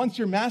that was once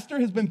your master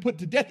has been put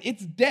to death.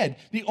 It's dead.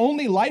 The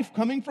only life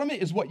coming from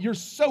it is what you're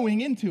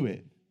sowing into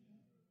it.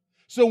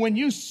 So when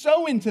you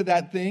sow into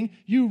that thing,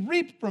 you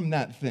reap from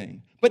that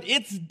thing. But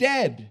it's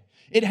dead.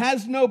 It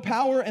has no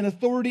power and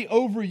authority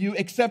over you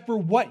except for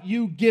what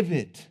you give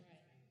it.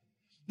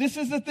 This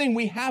is the thing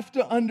we have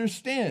to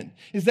understand,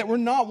 is that we're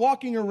not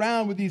walking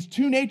around with these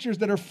two natures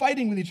that are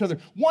fighting with each other.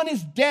 One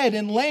is dead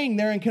and laying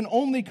there and can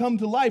only come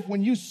to life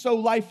when you sow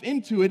life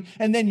into it,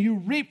 and then you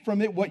reap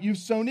from it what you've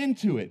sown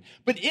into it.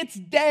 But it's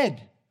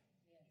dead.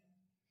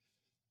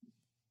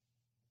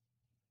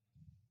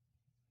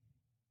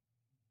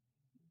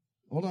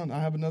 Hold on, I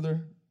have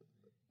another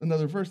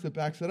verse that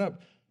backs it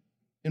up.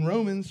 In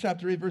Romans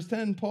chapter 8, verse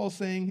 10, Paul's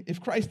saying,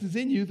 if Christ is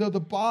in you, though the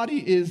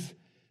body is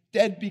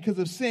dead because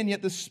of sin,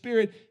 yet the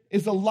Spirit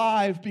is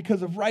alive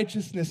because of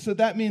righteousness. So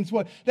that means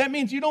what? That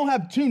means you don't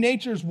have two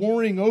natures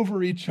warring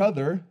over each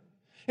other.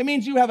 It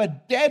means you have a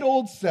dead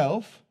old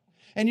self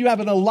and you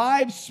have an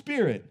alive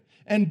spirit.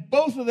 And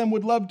both of them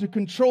would love to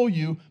control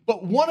you,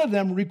 but one of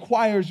them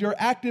requires your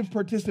active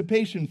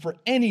participation for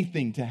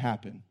anything to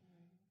happen.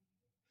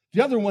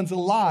 The other one's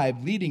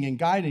alive, leading and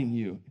guiding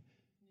you,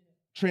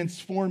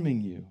 transforming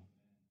you,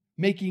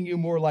 making you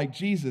more like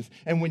Jesus.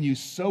 And when you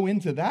sow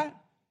into that,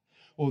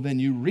 well, then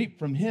you reap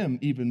from him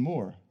even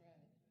more.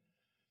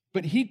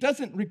 But he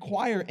doesn't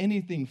require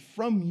anything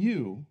from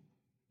you.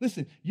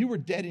 Listen, you were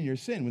dead in your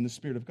sin when the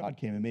Spirit of God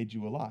came and made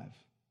you alive.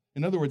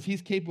 In other words,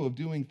 he's capable of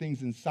doing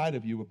things inside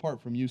of you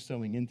apart from you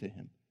sowing into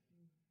him.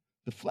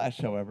 The flesh,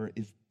 however,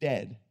 is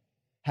dead,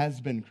 has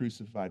been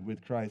crucified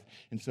with Christ.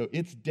 And so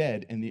it's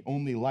dead, and the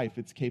only life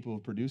it's capable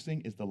of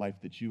producing is the life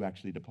that you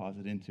actually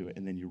deposit into it,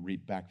 and then you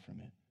reap back from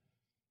it.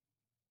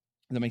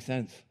 Does that make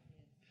sense?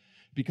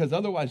 Because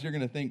otherwise you're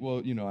going to think,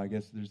 well, I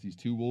guess there's these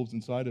two wolves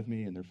inside of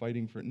me and they're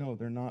fighting for it. No,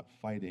 they're not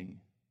fighting.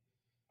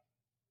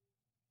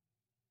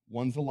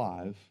 One's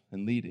alive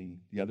and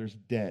leading, the other's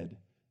dead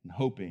and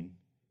hoping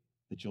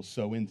that you'll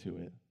sow into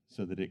it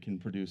so that it can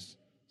produce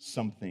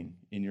something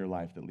in your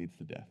life that leads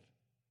to death.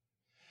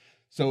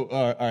 So,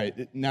 all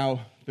right,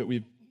 now that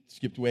we've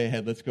skipped way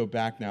ahead, let's go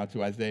back now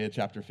to Isaiah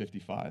chapter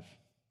 55.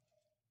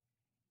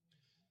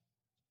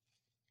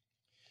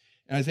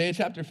 In Isaiah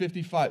chapter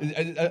 55,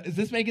 is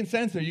this making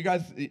sense? Are you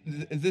guys,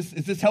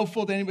 is this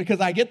helpful to anybody? Because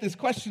I get this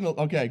question,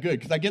 okay, good,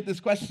 because I get this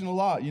question a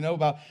lot,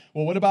 about,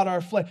 well, what about our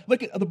flesh?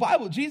 Look at the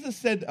Bible, Jesus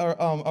said,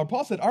 or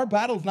Paul said, our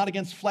battle is not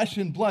against flesh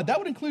and blood. That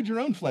would include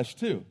your own flesh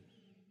too.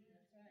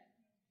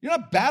 You're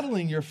not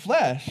battling your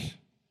flesh.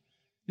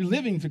 You're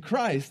living to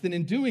Christ, and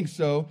in doing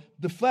so,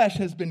 the flesh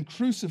has been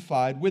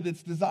crucified with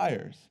its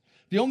desires.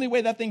 The only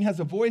way that thing has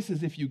a voice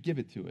is if you give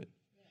it to it.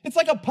 It's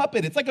like a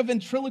puppet. It's like a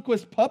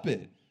ventriloquist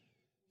puppet.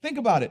 Think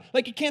about it.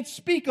 Like it can't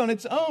speak on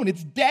its own.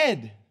 It's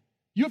dead.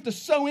 You have to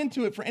sow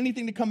into it for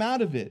anything to come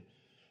out of it.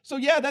 So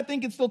yeah, that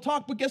thing can still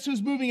talk, but guess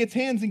who's moving its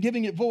hands and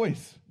giving it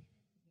voice?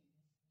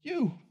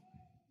 You.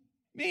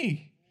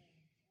 Me.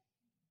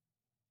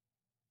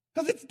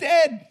 Because it's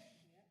dead.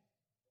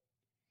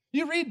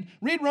 You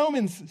read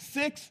Romans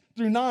 6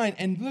 through 9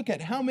 and look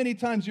at how many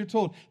times you're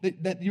told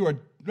that you are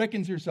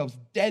reckon yourselves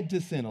dead to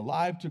sin,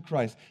 alive to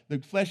Christ. The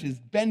flesh has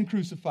been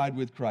crucified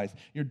with Christ.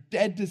 You're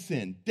dead to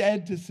sin,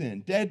 dead to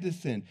sin, dead to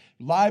sin,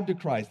 alive to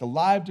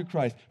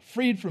Christ,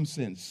 freed from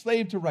sin,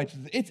 slave to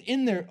righteousness. It's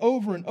in there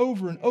over and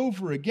over and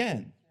over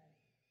again.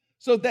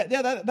 So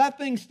that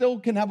thing still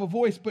can have a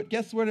voice, but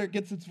guess where it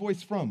gets its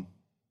voice from?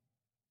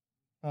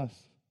 Us.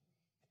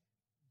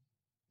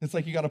 It's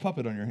like you got a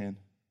puppet on your hand.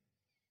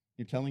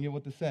 You're telling it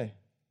what to say.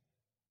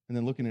 And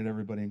then looking at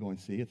everybody and going,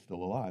 see, it's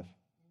still alive.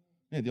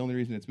 Yeah, the only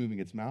reason it's moving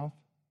its mouth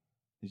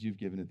is you've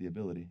given it the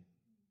ability.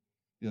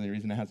 The only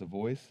reason it has a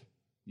voice,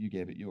 you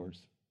gave it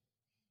yours.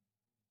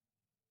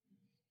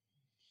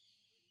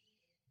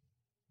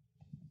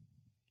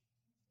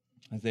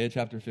 Isaiah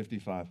chapter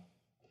 55.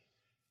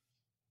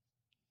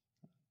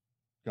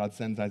 God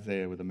sends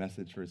Isaiah with a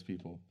message for his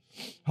people.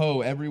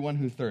 Ho, everyone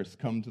who thirsts,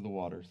 come to the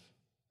waters.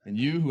 And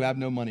you who have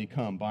no money,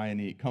 come, buy and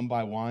eat. Come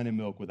buy wine and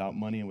milk without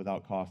money and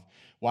without cost.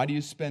 Why do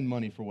you spend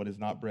money for what is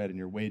not bread and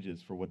your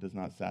wages for what does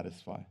not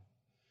satisfy?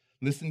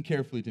 Listen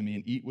carefully to me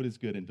and eat what is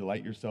good and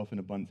delight yourself in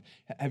abundance.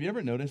 Have you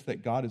ever noticed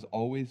that God is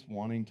always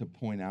wanting to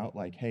point out,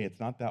 like, hey, it's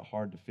not that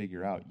hard to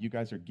figure out. You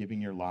guys are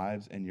giving your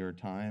lives and your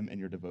time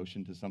and your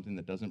devotion to something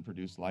that doesn't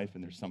produce life,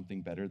 and there's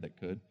something better that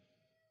could.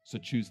 So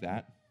choose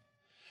that.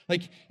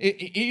 Like,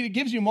 it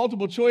gives you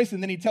multiple choice,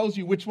 and then he tells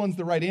you which one's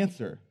the right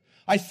answer.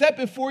 I set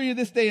before you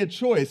this day a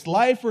choice,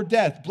 life or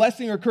death,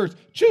 blessing or curse.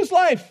 Choose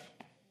life,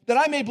 that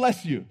I may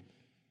bless you.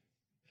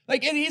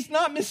 Like, and he's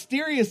not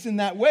mysterious in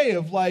that way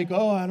of like,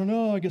 oh, I don't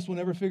know, I guess we'll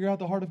never figure out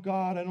the heart of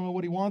God. I don't know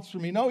what he wants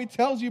from me. No, he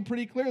tells you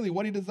pretty clearly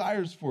what he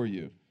desires for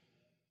you.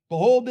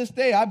 Behold, this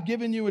day I've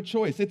given you a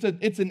choice.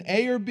 It's an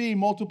A or B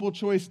multiple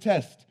choice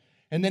test.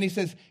 And then he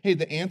says, hey,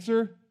 the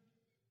answer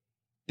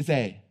is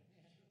A.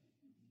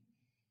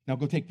 Now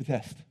go take the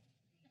test.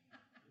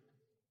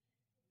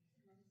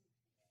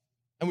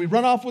 And we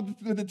run off with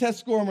the test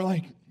score and we're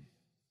like,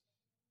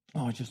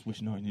 oh, I just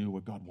wish I knew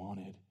what God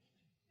wanted.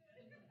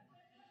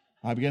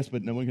 I guess,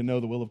 but no one can know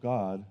the will of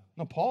God.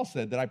 No, Paul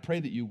said that I pray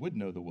that you would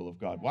know the will of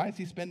God. Why is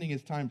he spending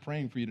his time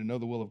praying for you to know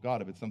the will of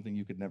God if it's something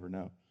you could never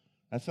know?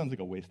 That sounds like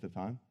a waste of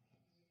time.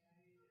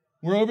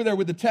 We're over there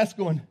with the test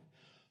going,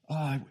 oh,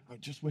 I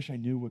just wish I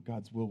knew what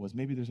God's will was.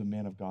 Maybe there's a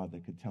man of God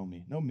that could tell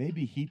me. No,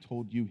 maybe he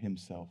told you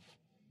himself.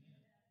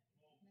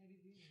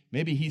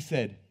 Maybe he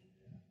said,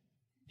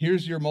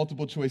 here's your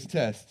multiple choice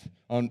test.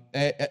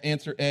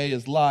 Answer A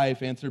is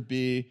life. Answer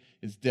B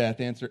is death.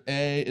 Answer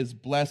A is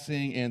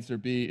blessing. Answer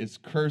B is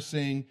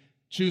cursing.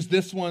 Choose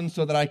this one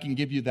so that I can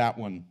give you that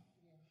one.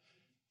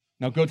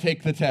 Now go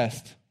take the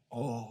test.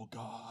 Oh,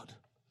 God.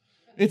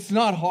 It's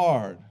not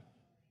hard.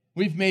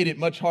 We've made it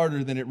much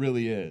harder than it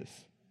really is.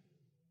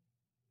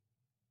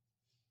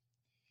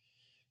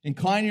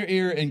 Incline your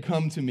ear and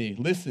come to me.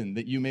 Listen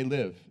that you may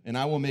live, and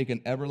I will make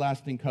an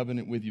everlasting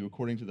covenant with you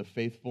according to the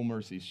faithful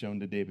mercies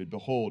shown to David.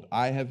 Behold,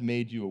 I have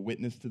made you a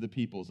witness to the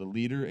peoples, a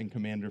leader and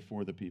commander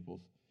for the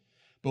peoples.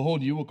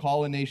 Behold, you will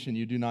call a nation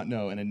you do not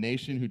know, and a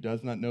nation who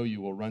does not know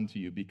you will run to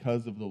you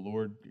because of the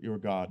Lord your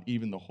God,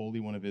 even the Holy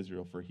One of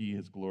Israel, for he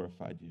has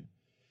glorified you.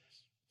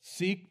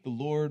 Seek the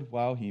Lord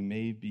while he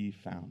may be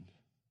found.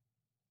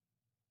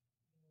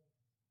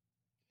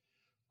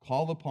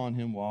 Call upon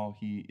him while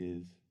he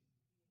is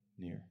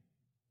near.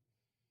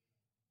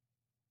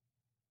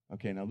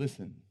 Okay, now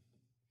listen.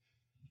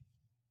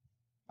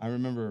 I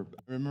remember.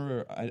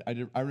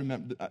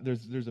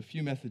 There's a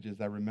few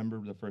messages I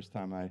remember the first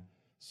time I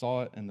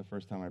saw it and the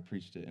first time I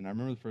preached it. And I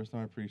remember the first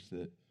time I preached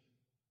it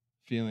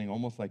feeling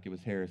almost like it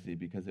was heresy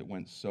because it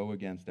went so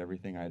against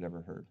everything I had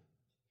ever heard.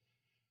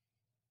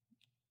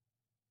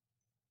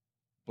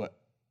 But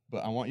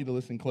I want you to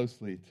listen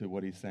closely to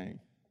what he's saying.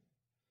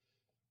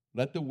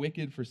 Let the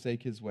wicked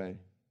forsake his way,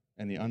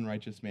 and the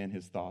unrighteous man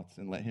his thoughts,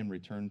 and let him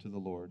return to the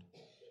Lord,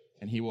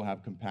 and he will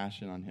have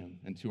compassion on him,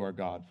 and to our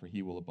God, for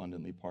he will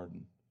abundantly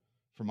pardon.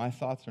 For my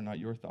thoughts are not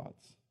your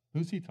thoughts.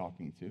 Who's he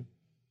talking to?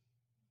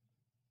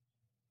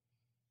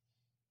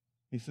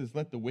 He says,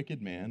 let the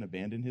wicked man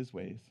abandon his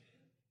ways,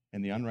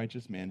 and the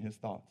unrighteous man his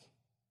thoughts.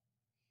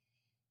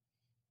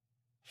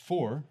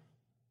 For,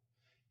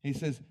 he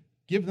says,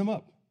 give them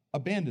up,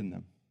 abandon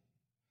them.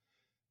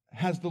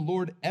 has the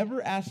Lord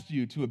ever asked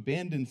you to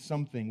abandon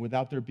something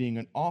without there being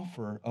an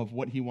offer of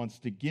what he wants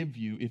to give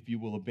you if you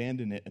will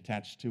abandon it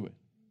attached to it?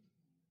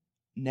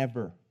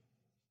 Never.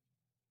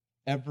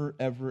 Ever,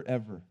 ever,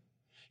 ever.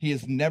 He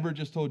has never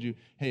just told you,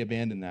 hey,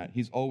 abandon that.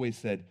 He's always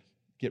said,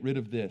 get rid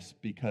of this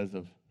because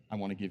of, I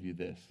want to give you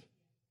this.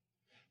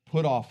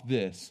 Put off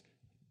this,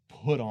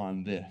 put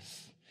on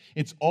this.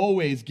 It's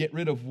always get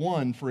rid of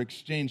one for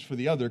exchange for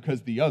the other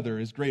because the other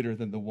is greater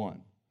than the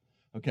one.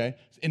 Okay?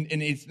 And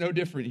it's no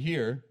different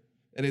here,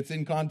 and it's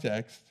in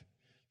context.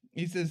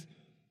 He says,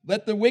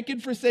 let the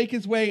wicked forsake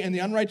his way and the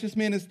unrighteous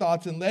man his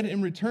thoughts, and let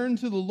him return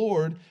to the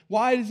Lord.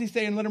 Why does he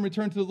say, and let him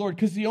return to the Lord?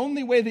 Because the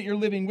only way that you're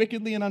living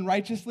wickedly and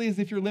unrighteously is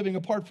if you're living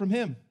apart from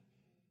him.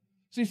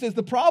 So he says,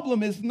 the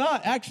problem is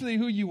not actually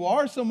who you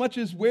are so much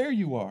as where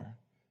you are.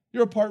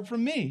 You're apart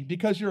from me.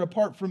 Because you're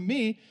apart from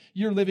me,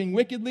 you're living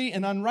wickedly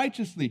and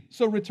unrighteously.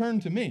 So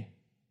return to me.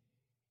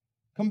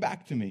 Come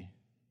back to me.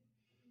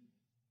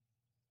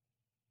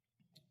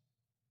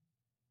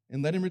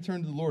 And let him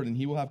return to the Lord, and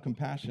he will have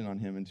compassion on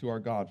him, and to our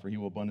God, for he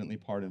will abundantly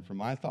pardon. For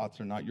my thoughts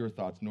are not your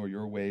thoughts, nor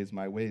your ways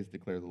my ways,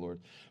 declare the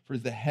Lord. For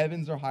as the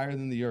heavens are higher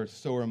than the earth,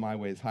 so are my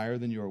ways higher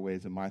than your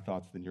ways, and my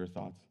thoughts than your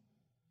thoughts.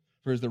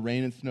 For as the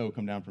rain and snow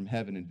come down from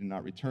heaven and do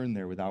not return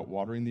there without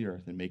watering the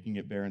earth and making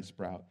it bear and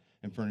sprout,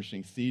 and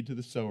furnishing seed to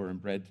the sower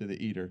and bread to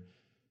the eater,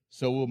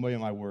 so will be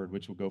my word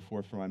which will go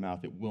forth from my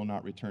mouth. It will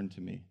not return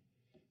to me.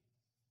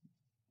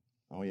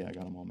 Oh yeah, I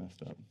got them all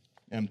messed up.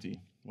 Empty,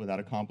 without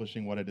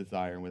accomplishing what I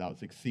desire, and without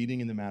succeeding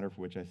in the matter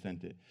for which I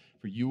sent it.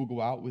 For you will go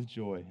out with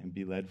joy and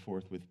be led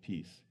forth with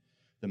peace.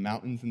 The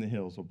mountains and the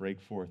hills will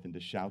break forth into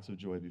shouts of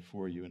joy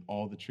before you, and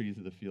all the trees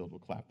of the field will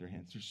clap their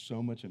hands. There's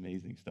so much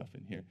amazing stuff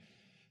in here.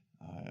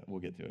 We'll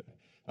get to it.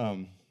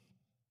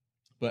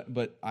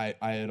 But I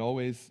had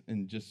always,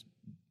 and just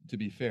to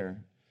be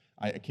fair,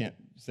 I can't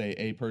say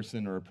a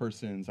person or a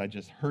persons. I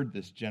just heard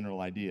this general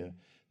idea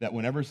that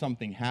whenever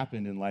something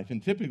happened in life,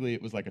 and typically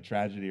it was like a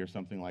tragedy or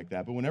something like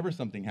that, but whenever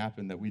something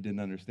happened that we didn't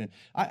understand,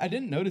 I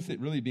didn't notice it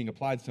really being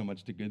applied so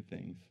much to good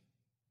things,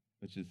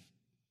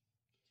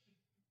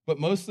 but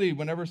mostly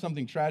whenever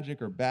something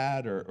tragic or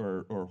bad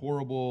or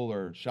horrible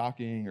or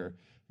shocking or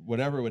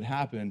whatever would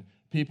happen,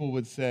 people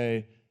would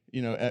say,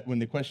 when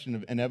the question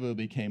of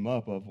inevitably came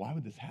up of why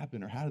would this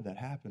happen or how did that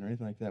happen or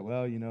anything like that,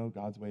 well,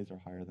 God's ways are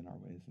higher than our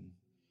ways and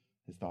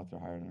his thoughts are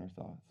higher than our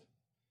thoughts.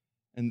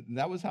 And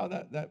that was how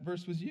that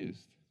verse was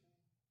used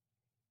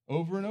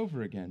over and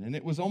over again. And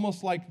it was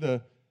almost like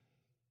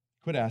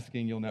quit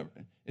asking, you'll never.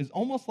 It's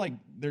almost like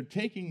they're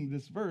taking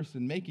this verse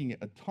and making it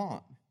a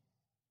taunt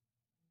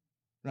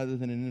rather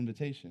than an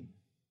invitation.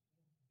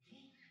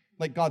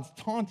 Like God's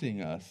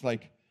taunting us,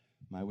 like,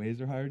 my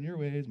ways are higher than your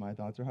ways, my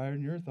thoughts are higher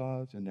than your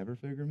thoughts, you'll never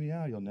figure me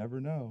out, you'll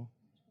never know.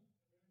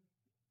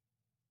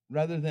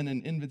 Rather than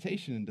an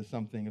invitation into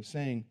something of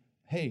saying,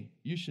 hey,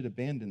 you should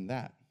abandon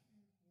that.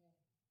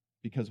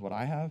 Because what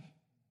I have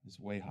is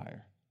way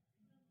higher.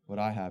 What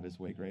I have is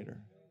way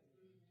greater.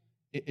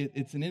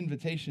 It's an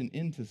invitation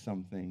into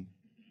something,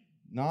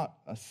 not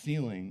a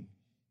ceiling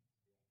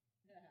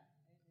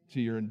to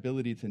your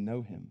ability to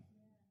know him.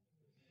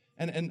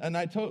 And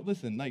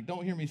listen, like,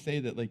 don't hear me say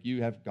that, like,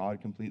 you have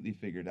God completely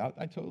figured out.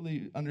 I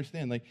totally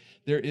understand. Like,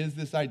 there is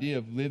this idea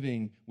of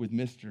living with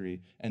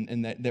mystery,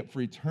 and that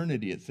for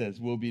eternity, it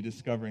says, we'll be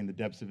discovering the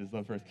depths of his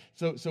love for us.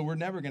 So we're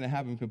never going to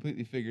have him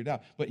completely figured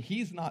out. But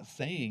he's not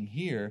saying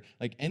here,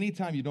 like,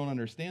 anytime you don't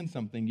understand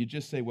something, you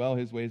just say, well,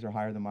 his ways are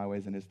higher than my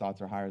ways, and his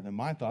thoughts are higher than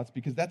my thoughts,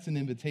 because that's an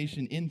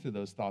invitation into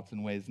those thoughts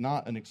and ways,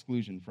 not an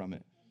exclusion from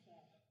it.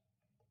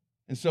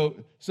 And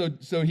so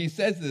he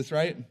says this,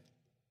 right?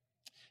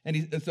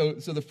 And so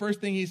the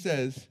first thing he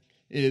says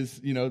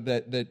is,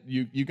 that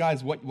you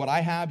guys, what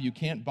I have, you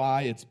can't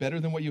buy. It's better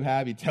than what you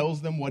have. He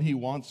tells them what he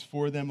wants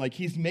for them. Like,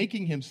 he's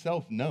making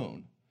himself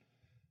known,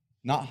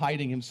 not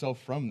hiding himself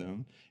from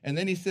them. And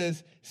then he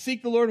says,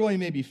 seek the Lord while he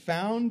may be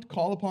found.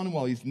 Call upon him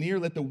while he's near.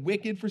 Let the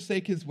wicked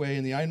forsake his way,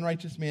 and the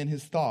unrighteous man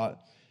his thought.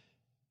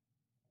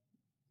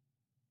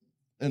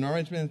 And our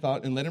righteous man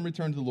thought, and let him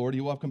return to the Lord. He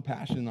will have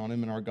compassion on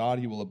him, and our God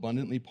he will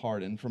abundantly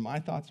pardon. For my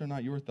thoughts are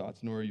not your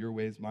thoughts, nor are your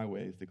ways my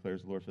ways,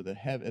 declares the Lord. For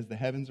as the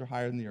heavens are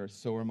higher than the earth,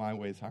 so are my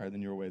ways higher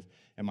than your ways,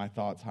 and my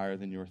thoughts higher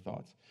than your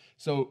thoughts.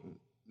 So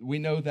we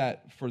know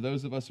that for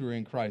those of us who are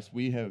in Christ,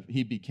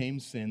 he became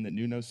sin that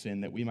knew no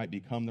sin, that we might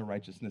become the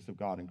righteousness of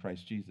God in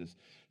Christ Jesus.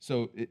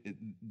 So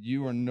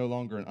you are no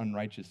longer an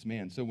unrighteous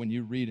man. So when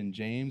you read in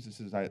James, this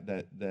is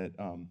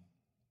that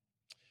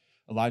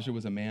Elijah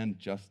was a man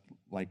just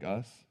like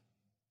us.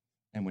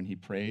 And when he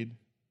prayed,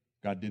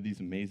 God did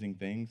these amazing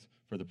things.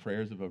 For the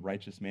prayers of a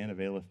righteous man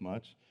availeth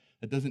much.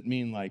 That doesn't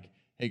mean like,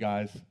 hey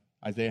guys,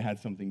 Isaiah had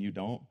something you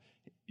don't.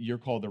 You're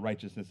called the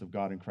righteousness of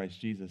God in Christ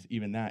Jesus.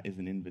 Even that is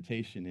an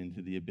invitation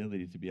into the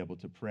ability to be able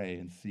to pray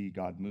and see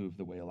God move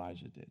the way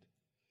Elijah did.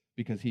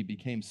 Because he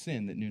became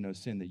sin that knew no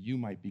sin, that you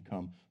might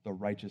become the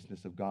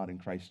righteousness of God in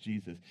Christ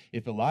Jesus.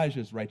 If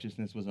Elijah's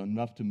righteousness was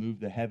enough to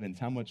move the heavens,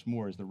 how much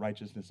more does the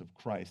righteousness of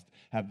Christ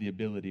have the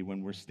ability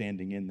when we're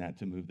standing in that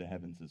to move the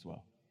heavens as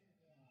well?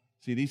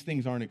 See, these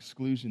things aren't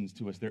exclusions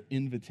to us. They're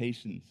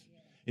invitations.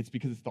 It's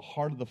because it's the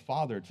heart of the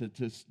Father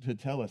to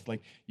tell us,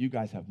 like, you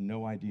guys have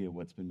no idea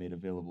what's been made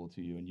available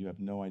to you, and you have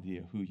no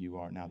idea who you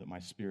are now that my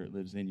Spirit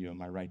lives in you and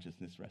my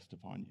righteousness rests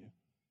upon you.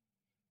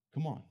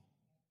 Come on.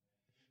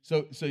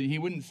 So he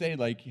wouldn't say,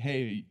 like,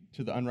 hey,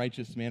 to the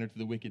unrighteous man or to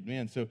the wicked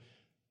man.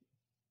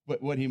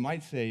 But what he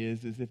might say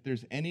is if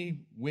there's any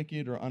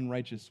wicked or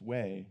unrighteous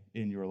way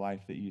in your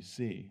life that you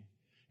see,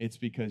 it's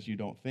because you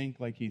don't think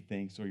like he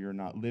thinks, or you're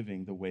not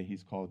living the way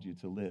he's called you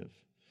to live.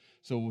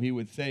 So he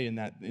would say in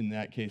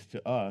that case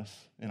to us,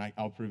 and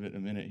I'll prove it in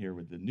a minute here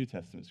with the New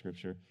Testament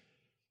scripture,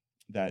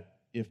 that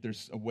if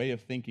there's a way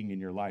of thinking in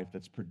your life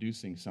that's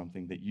producing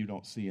something that you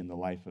don't see in the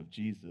life of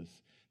Jesus,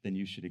 then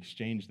you should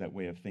exchange that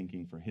way of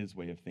thinking for his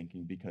way of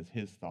thinking, because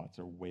his thoughts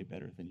are way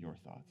better than your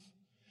thoughts,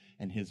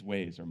 and his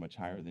ways are much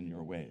higher than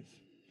your ways.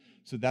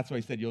 So that's why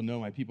he said, you'll know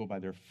my people by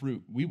their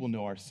fruit. We will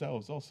know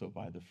ourselves also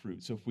by the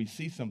fruit. So if we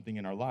see something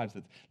in our lives,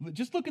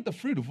 just look at the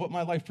fruit of what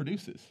my life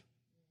produces.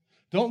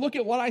 Don't look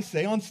at what I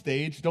say on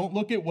stage. Don't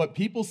look at what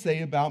people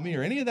say about me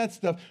or any of that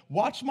stuff.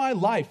 Watch my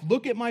life.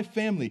 Look at my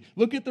family.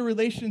 Look at the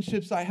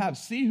relationships I have.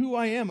 See who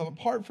I am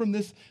apart from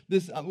this.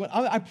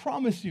 I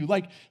promise you,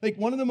 like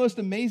one of the most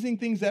amazing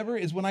things ever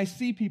is when I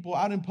see people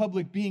out in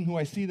public being who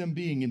I see them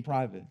being in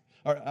private,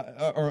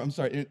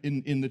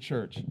 in the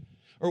church.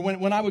 Or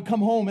when I would come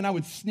home and I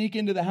would sneak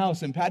into the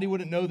house and Patty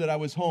wouldn't know that I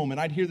was home, and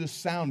I'd hear this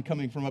sound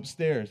coming from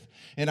upstairs,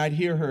 and I'd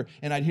hear her,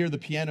 and I'd hear the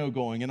piano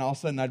going, and all of a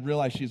sudden I'd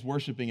realize she's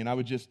worshiping, and I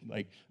would just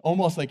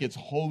almost like it's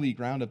holy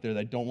ground up there that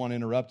I don't want to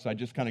interrupt, so I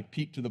just kind of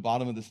peek to the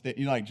bottom of the steps,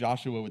 like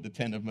Joshua with the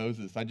tent of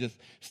Moses. I just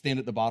stand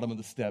at the bottom of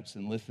the steps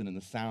and listen, and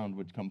the sound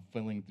would come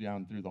filling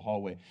down through the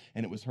hallway,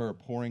 and it was her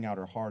pouring out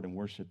her heart and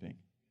worshiping.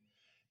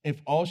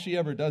 If all she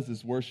ever does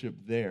is worship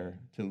there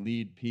to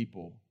lead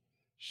people,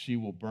 she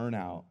will burn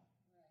out,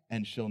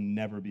 and she'll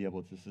never be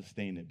able to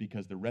sustain it,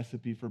 because the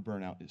recipe for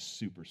burnout is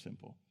super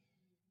simple.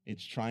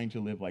 It's trying to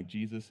live like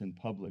Jesus in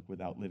public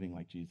without living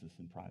like Jesus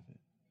in private.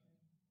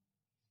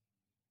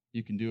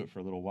 You can do it for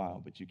a little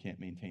while, but you can't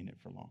maintain it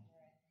for long.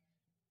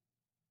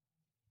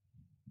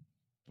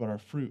 But our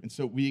fruit, and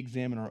so we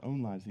examine our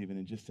own lives even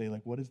and just say,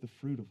 like, what is the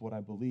fruit of what I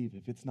believe?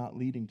 If it's not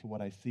leading to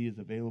what I see is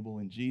available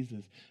in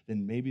Jesus,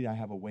 then maybe I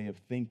have a way of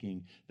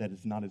thinking that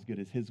is not as good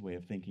as his way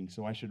of thinking.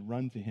 So I should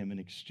run to him and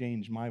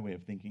exchange my way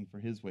of thinking for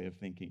his way of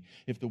thinking.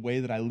 If the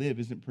way that I live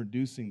isn't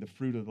producing the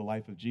fruit of the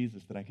life of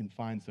Jesus that I can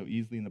find so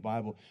easily in the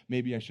Bible,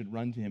 maybe I should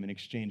run to him and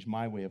exchange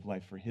my way of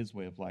life for his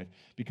way of life.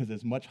 Because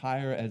as much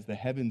higher as the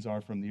heavens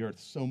are from the earth,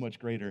 so much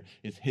greater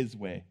is his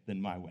way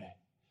than my way.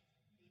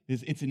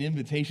 It's an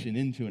invitation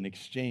into an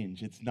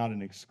exchange. It's not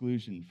an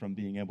exclusion from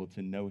being able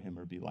to know him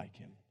or be like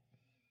him.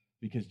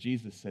 Because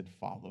Jesus said,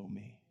 follow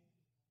me.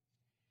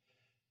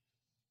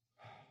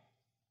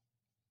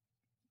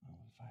 Oh,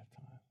 if I have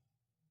time.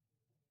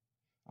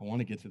 I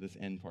want to get to this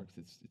end part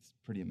because it's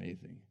pretty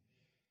amazing.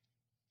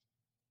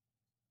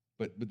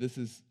 But this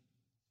is,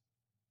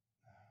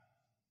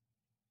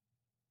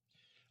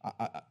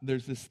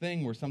 there's this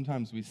thing where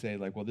sometimes we say,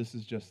 like, well, this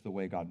is just the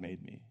way God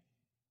made me.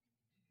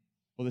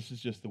 Well, this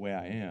is just the way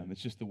I am. It's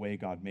just the way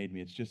God made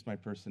me. It's just my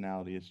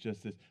personality. It's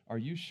just this. Are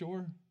you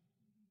sure?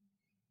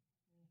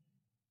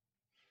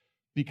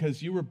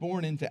 Because you were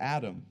born into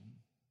Adam.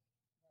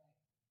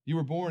 You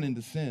were born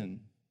into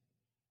sin.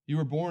 You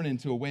were born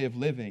into a way of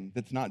living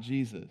that's not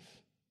Jesus.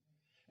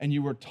 And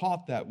you were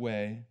taught that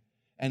way.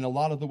 And a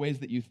lot of the ways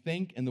that you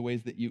think and the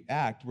ways that you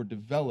act were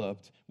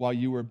developed while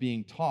you were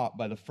being taught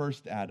by the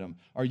first Adam.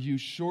 Are you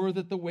sure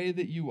that the way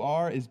that you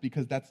are is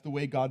because that's the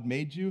way God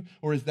made you?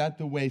 Or is that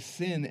the way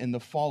sin and the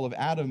fall of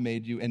Adam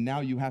made you, and now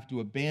you have to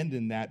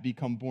abandon that,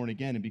 become born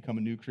again, and become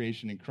a new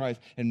creation in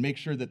Christ, and make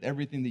sure that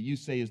everything that you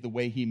say is the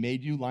way he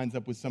made you lines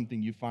up with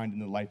something you find in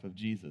the life of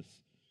Jesus?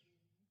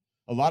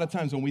 A lot of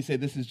times when we say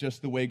this is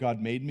just the way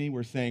God made me,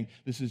 we're saying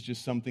this is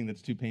just something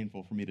that's too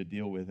painful for me to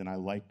deal with, and I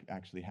like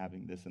actually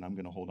having this, and I'm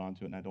going to hold on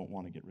to it, and I don't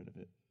want to get rid of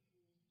it.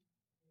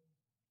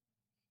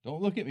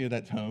 Don't look at me with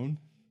that tone.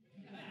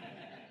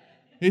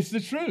 It's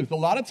the truth. A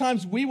lot of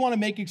times we want to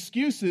make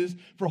excuses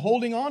for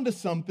holding on to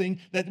something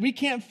that we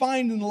can't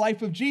find in the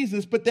life of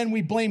Jesus, but then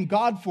we blame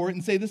God for it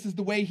and say this is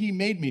the way he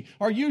made me.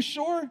 Are you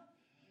sure?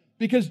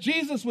 Because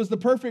Jesus was the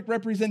perfect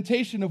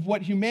representation of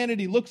what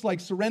humanity looks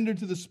like, surrendered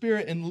to the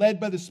Spirit and led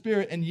by the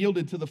Spirit and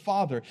yielded to the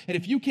Father. And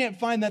if you can't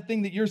find that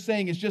thing that you're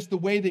saying is just the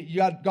way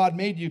that God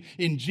made you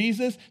in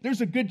Jesus,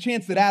 there's a good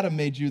chance that Adam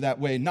made you that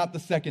way, not the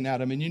second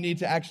Adam. And you need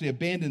to actually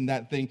abandon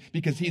that thing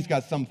because he's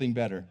got something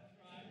better.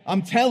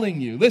 I'm telling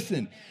you,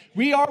 listen,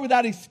 we are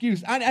without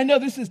excuse. I know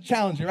this is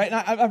challenging, right?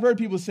 And I've heard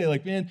people say,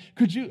 like, man,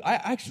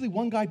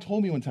 one guy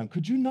told me one time,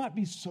 could you not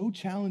be so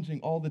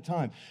challenging all the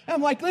time? And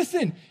I'm like,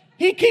 listen,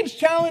 he keeps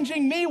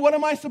challenging me. What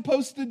am I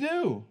supposed to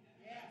do?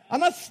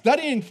 I'm not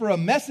studying for a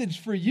message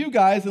for you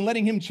guys and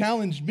letting him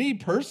challenge me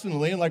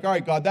personally. And like, all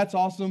right, God, that's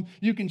awesome.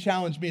 You can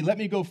challenge me. Let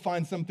me go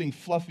find something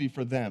fluffy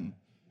for them.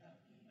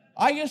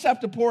 I just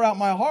have to pour out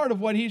my heart of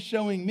what he's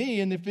showing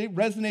me. And if it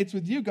resonates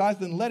with you guys,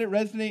 then let it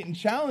resonate and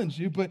challenge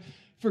you. But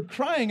for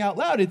crying out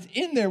loud, it's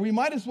in there. We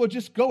might as well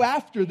just go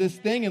after this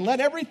thing and let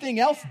everything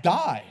else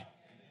die.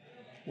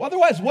 Well,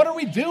 otherwise, what are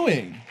we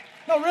doing?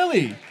 No,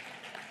 really.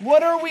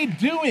 What are we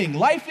doing?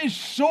 Life is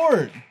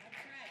short.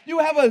 You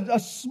have a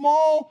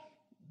small,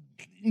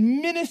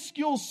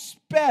 minuscule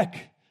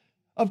speck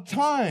of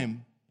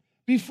time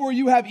before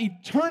you have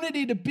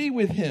eternity to be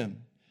with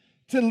him,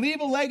 to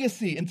leave a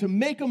legacy and to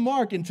make a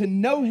mark and to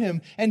know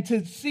him and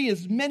to see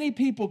as many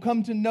people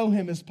come to know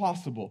him as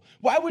possible.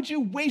 Why would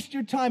you waste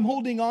your time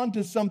holding on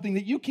to something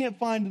that you can't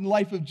find in the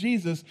life of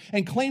Jesus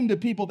and claim to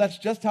people that's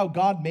just how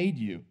God made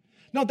you?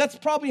 No, that's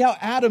probably how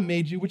Adam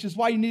made you, which is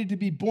why you needed to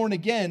be born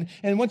again.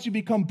 And once you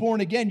become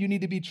born again, you need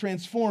to be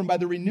transformed by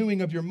the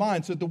renewing of your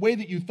mind. So that the way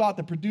that you thought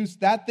that produced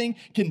that thing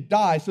can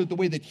die, so that the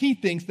way that he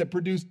thinks that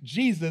produced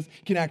Jesus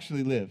can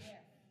actually live.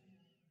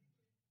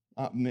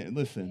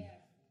 Listen,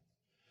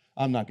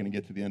 I'm not going to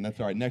get to the end. That's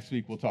all right. Next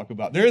week we'll talk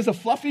about, there is a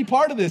fluffy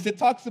part of this. It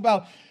talks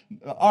about,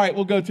 all right,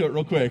 we'll go to it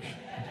real quick.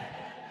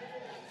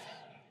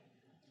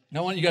 I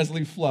want you guys to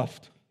leave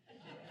fluffed.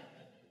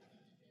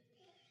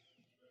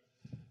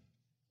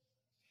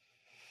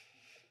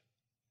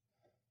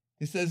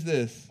 He says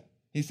this.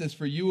 He says,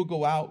 for you will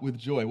go out with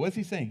joy. What is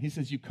he saying? He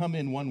says, you come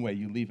in one way,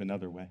 you leave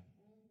another way.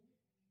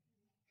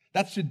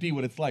 That should be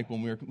what it's like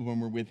when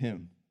we're with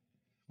him.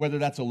 Whether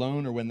that's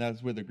alone or when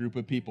that's with a group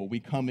of people, we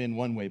come in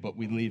one way, but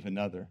we leave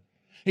another.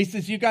 He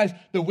says, you guys,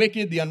 the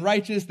wicked, the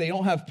unrighteous, they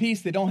don't have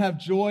peace, they don't have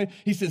joy.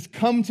 He says,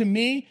 come to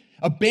me,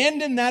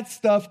 abandon that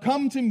stuff,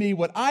 come to me,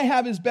 what I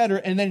have is better.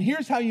 And then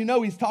here's how you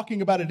know he's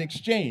talking about an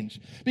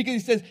exchange. Because he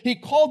says, he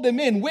called them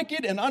in,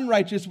 wicked and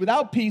unrighteous,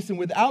 without peace and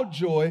without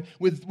joy,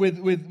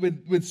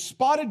 with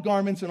spotted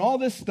garments and all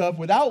this stuff,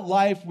 without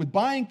life, with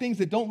buying things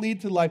that don't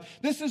lead to life.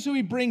 This is who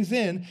he brings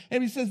in.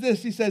 And he says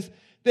this, he says,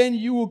 then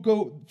you will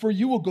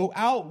go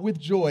out with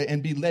joy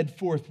and be led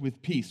forth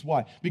with peace.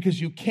 Why?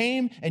 Because you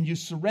came and you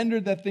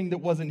surrendered that thing that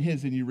wasn't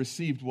his and you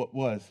received what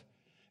was.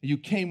 You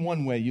came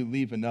one way, you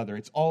leave another.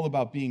 It's all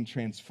about being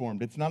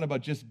transformed. It's not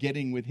about just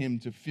getting with him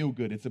to feel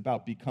good. It's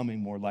about becoming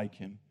more like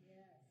him.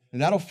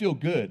 And that'll feel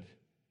good.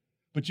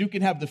 But you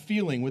can have the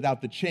feeling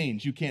without the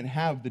change. You can't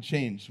have the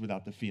change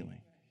without the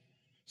feeling.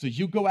 So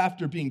you go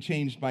after being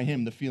changed by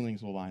him, the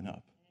feelings will line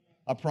up.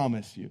 I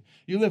promise you.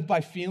 You live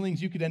by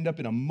feelings, you could end up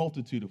in a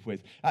multitude of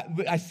ways.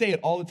 I say it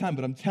all the time,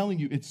 but I'm telling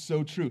you, it's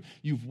so true.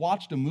 You've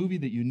watched a movie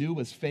that you knew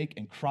was fake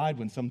and cried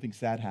when something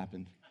sad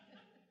happened.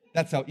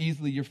 That's how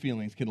easily your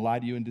feelings can lie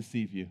to you and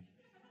deceive you.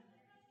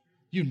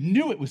 You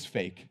knew it was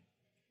fake.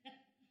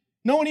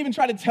 No one even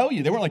tried to tell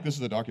you. They weren't like, this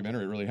is a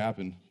documentary, it really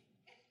happened.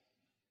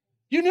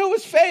 You knew it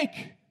was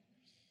fake.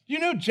 You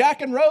knew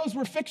Jack and Rose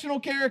were fictional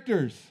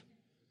characters.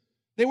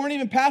 They weren't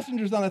even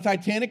passengers on the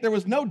Titanic. There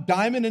was no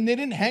diamond, and they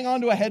didn't hang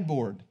onto a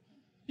headboard.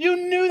 You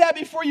knew that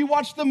before you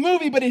watched the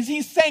movie, but as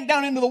he sank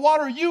down into the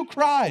water, you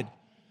cried.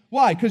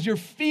 Why? Because your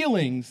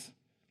feelings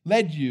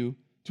led you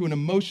to an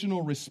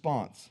emotional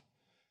response.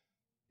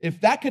 If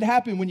that could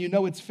happen when you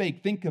know it's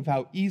fake, think of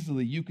how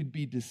easily you could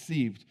be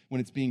deceived when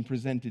it's being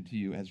presented to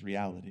you as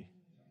reality.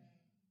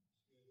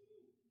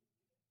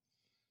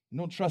 You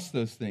don't trust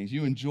those things.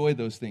 You enjoy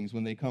those things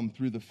when they come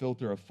through the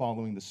filter of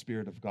following the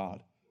Spirit of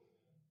God.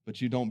 But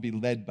you don't be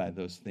led by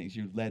those things.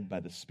 You're led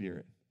by the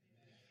Spirit.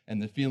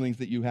 And the feelings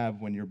that you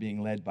have when you're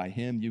being led by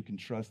him, you can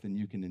trust and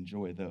you can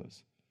enjoy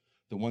those.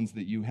 The ones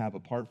that you have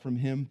apart from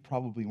him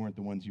probably weren't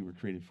the ones you were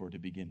created for to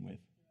begin with.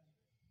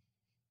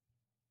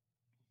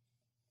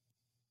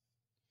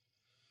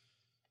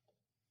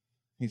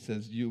 He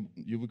says, you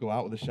will go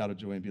out with a shout of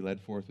joy and be led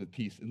forth with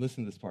peace. And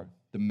listen to this part.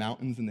 The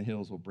mountains and the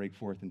hills will break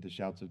forth into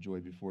shouts of joy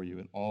before you,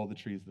 and all the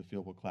trees of the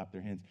field will clap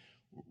their hands.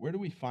 Where do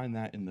we find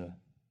that in the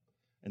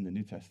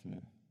New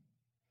Testament?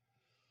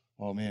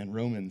 Oh man,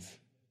 Romans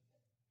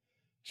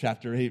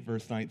chapter 8,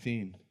 verse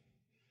 19.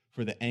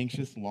 For the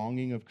anxious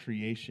longing of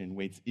creation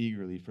waits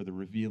eagerly for the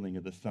revealing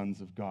of the sons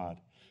of God.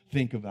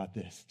 Think about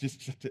this. Just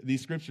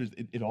these scriptures,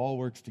 it all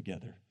works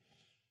together.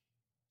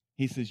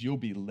 He says, you'll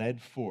be led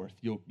forth.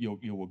 You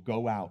will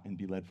go out and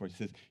be led forth. He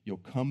says, you'll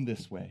come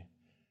this way.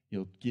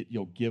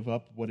 You'll give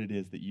up what it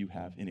is that you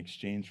have in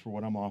exchange for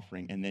what I'm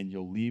offering, and then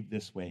you'll leave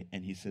this way.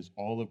 And he says,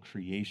 all of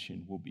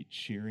creation will be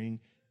cheering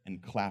and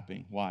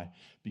clapping. Why?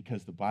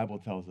 Because the Bible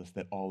tells us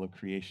that all of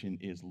creation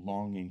is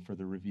longing for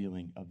the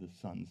revealing of the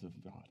sons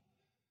of God.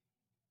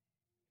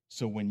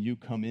 So when you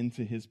come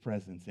into his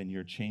presence and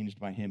you're changed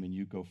by him and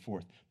you go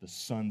forth, the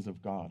sons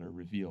of God are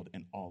revealed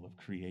and all of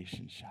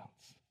creation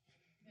shouts.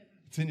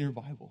 It's in your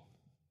Bible.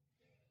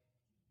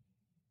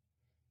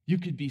 You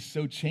could be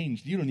so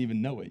changed, you don't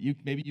even know it.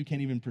 Maybe you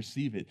can't even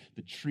perceive it.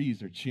 The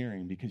trees are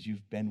cheering because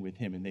you've been with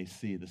him and they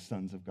see the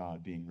sons of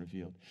God being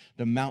revealed.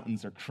 The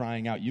mountains are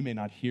crying out. You may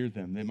not hear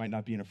them. They might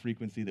not be in a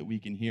frequency that we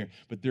can hear,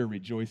 but they're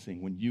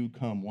rejoicing. When you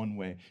come one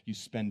way, you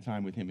spend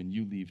time with him and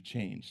you leave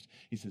changed.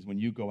 He says, when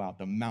you go out,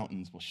 the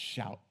mountains will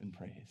shout and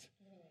praise.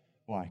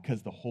 Why?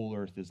 Because the whole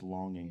earth is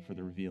longing for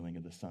the revealing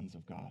of the sons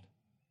of God.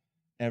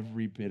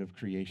 Every bit of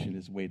creation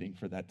is waiting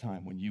for that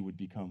time when you would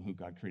become who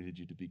God created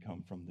you to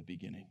become from the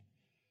beginning.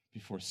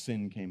 Before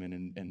sin came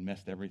in and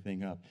messed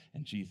everything up,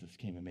 and Jesus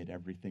came and made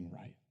everything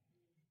right.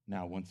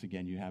 Now, once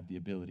again, you have the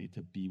ability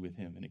to be with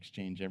him and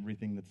exchange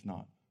everything that's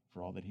not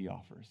for all that he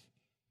offers.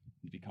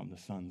 and become the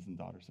sons and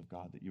daughters of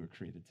God that you were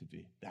created to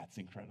be. That's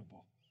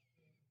incredible.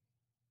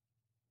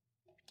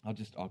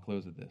 I'll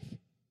close with this.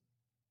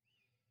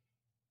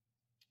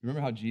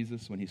 Remember how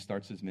Jesus, when he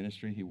starts his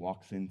ministry, he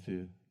walks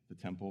into the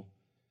temple,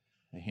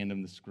 they hand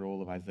him the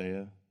scroll of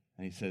Isaiah,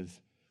 and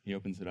he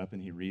opens it up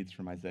and he reads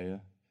from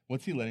Isaiah.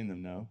 What's he letting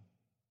them know?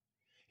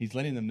 He's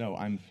letting them know,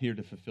 I'm here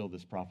to fulfill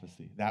this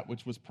prophecy. That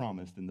which was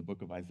promised in the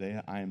book of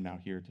Isaiah, I am now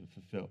here to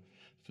fulfill.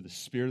 For the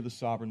Spirit of the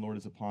Sovereign Lord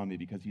is upon me,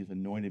 because he has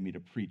anointed me to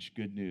preach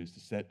good news, to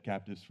set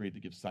captives free, to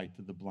give sight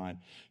to the blind,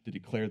 to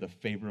declare the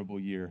favorable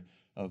year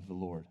of the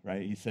Lord,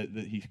 right? He said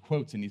that he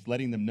quotes and he's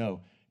letting them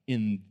know,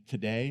 in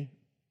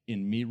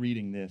me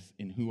reading this,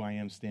 in who I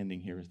am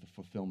standing here is the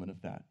fulfillment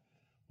of that.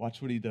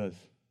 Watch what he does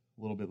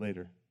a little bit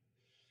later.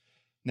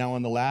 Now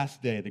on the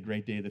last day, the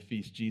great day of the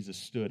feast, Jesus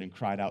stood and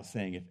cried out,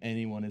 saying, if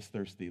anyone is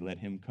thirsty, let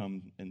him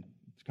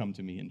come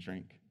to me and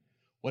drink.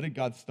 What did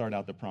God start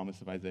out the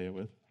promise of Isaiah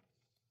with?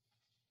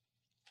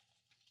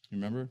 You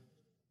remember?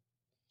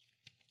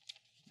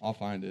 I'll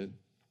find it.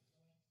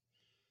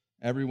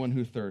 Everyone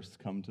who thirsts,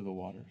 come to the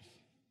waters.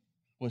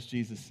 What's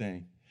Jesus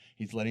saying?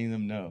 He's letting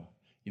them know.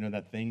 You know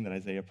that thing that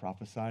Isaiah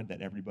prophesied,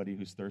 that everybody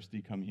who's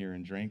thirsty, come here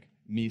and drink?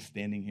 Me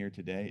standing here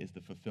today is the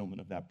fulfillment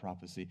of that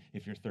prophecy.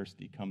 If you're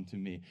thirsty, come to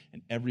me.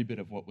 And every bit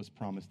of what was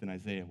promised in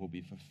Isaiah will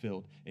be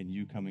fulfilled in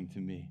you coming to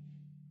me,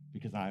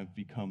 because I have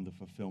become the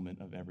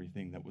fulfillment of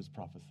everything that was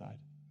prophesied.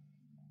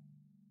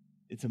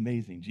 It's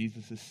amazing.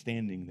 Jesus is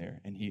standing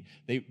there, and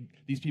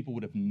these people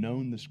would have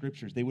known the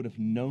scriptures. They would have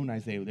known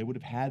Isaiah. They would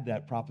have had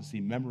that prophecy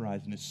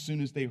memorized, and as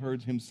soon as they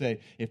heard him say,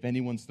 if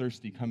anyone's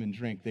thirsty, come and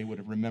drink, they would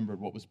have remembered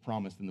what was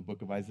promised in the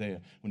book of Isaiah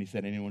when he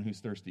said, anyone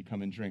who's thirsty,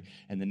 come and drink.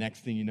 And the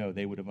next thing you know,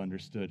 they would have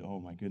understood, oh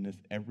my goodness,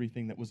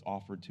 everything that was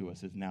offered to us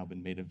has now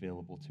been made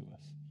available to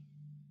us.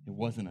 It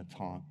wasn't a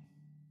taunt.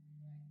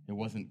 It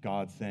wasn't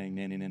God saying,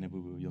 nanny, nanny,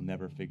 boo, boo, you'll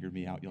never figure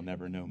me out, you'll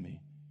never know me.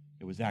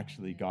 It was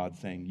actually God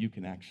saying, you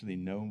can actually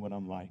know what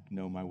I'm like,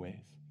 know my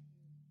ways,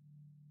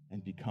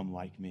 and become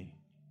like me.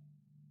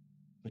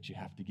 But you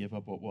have to give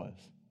up what was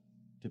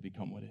to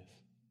become what is.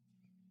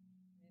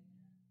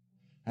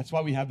 That's why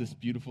we have this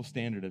beautiful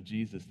standard of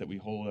Jesus that we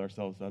hold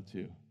ourselves up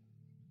to.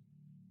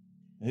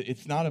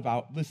 It's not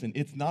about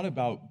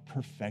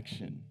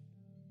perfection,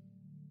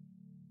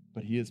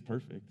 but he is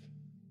perfect.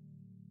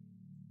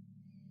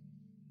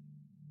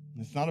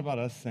 It's not about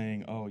us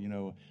saying, oh,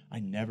 I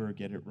never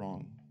get it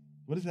wrong.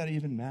 What does that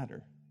even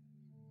matter?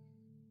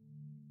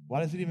 Why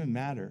does it even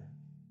matter?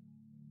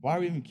 Why are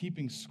we even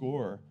keeping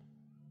score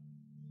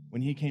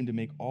when he came to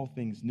make all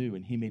things new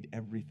and he made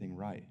everything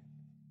right?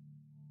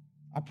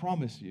 I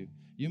promise you,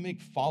 you make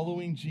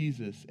following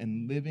Jesus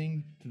and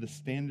living to the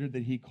standard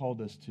that he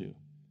called us to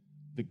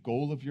the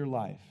goal of your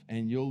life,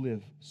 and you'll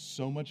live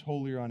so much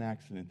holier on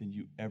accident than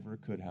you ever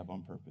could have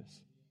on purpose.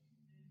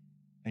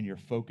 And your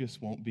focus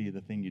won't be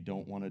the thing you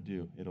don't want to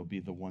do. It'll be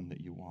the one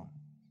that you want.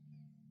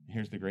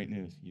 Here's the great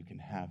news. You can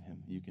have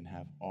him. You can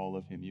have all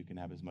of him. You can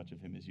have as much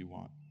of him as you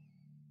want.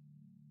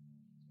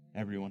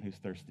 Everyone who's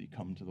thirsty,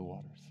 come to the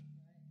waters.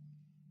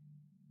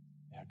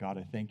 Yeah, God,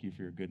 I thank you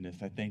for your goodness.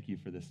 I thank you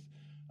for this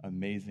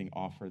amazing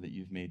offer that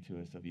you've made to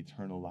us of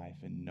eternal life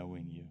and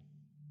knowing you.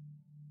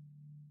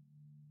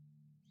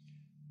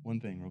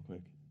 One thing real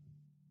quick.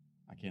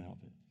 I can't help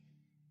it.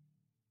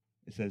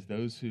 It says,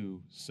 those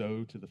who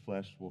sow to the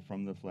flesh will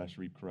from the flesh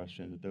reap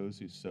corruption, but those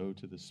who sow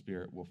to the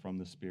Spirit will from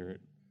the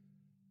Spirit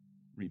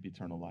reap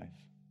eternal life.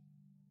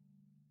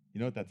 You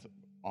know what that's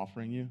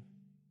offering you?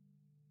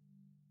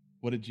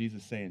 What did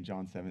Jesus say in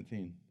John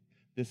 17?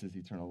 This is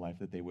eternal life,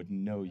 that they would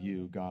know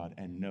you, God,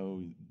 and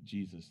know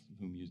Jesus,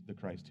 the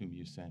Christ whom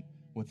you sent.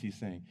 What's he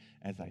saying?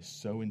 As I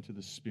sow into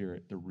the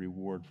Spirit, the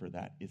reward for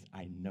that is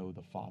I know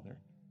the Father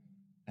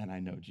and I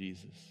know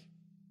Jesus.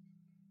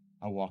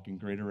 I walk in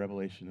greater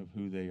revelation of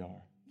who they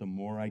are. The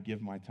more I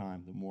give my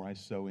time, the more I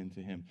sow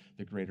into him,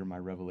 the greater my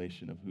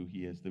revelation of who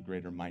he is, the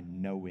greater my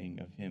knowing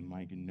of him,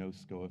 my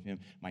gnosko of him,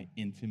 my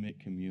intimate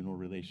communal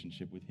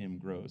relationship with him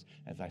grows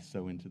as I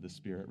sow into the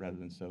Spirit rather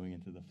than sowing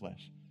into the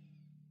flesh.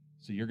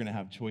 So you're going to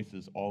have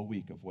choices all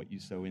week of what you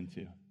sow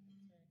into.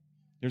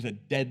 There's a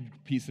dead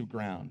piece of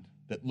ground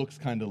that looks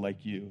kind of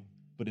like you,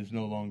 but is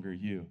no longer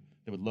you,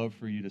 that would love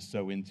for you to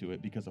sow into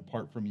it, because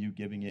apart from you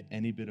giving it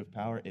any bit of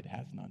power, it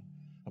has none.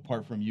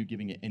 Apart from you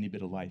giving it any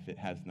bit of life, it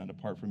has none.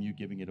 Apart from you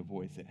giving it a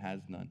voice, it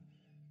has none.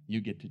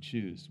 You get to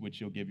choose which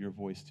you'll give your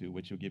voice to,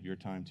 which you'll give your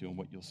time to, and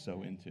what you'll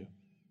sow into.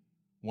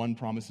 One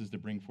promises to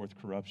bring forth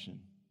corruption.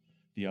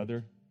 The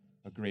other,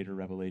 a greater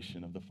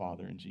revelation of the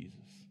Father in Jesus.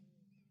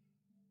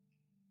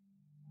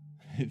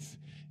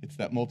 It's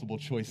that multiple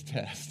choice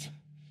test.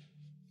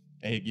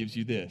 A gives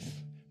you this.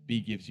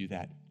 B gives you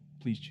that.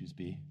 Please choose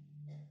B.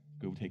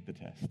 Go take the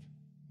test.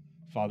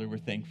 Father, we're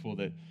thankful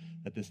that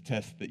this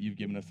test that you've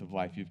given us of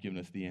life, you've given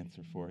us the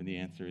answer for, and the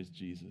answer is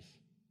Jesus.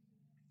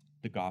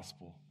 The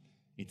gospel.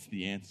 It's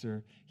the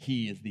answer.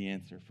 He is the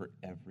answer for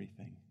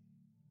everything.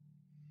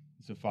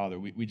 So, Father,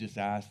 we just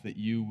ask that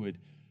you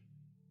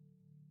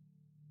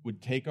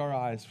would take our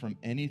eyes from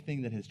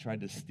anything that has tried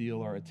to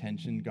steal our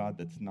attention, God,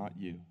 that's not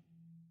you.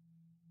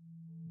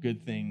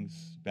 Good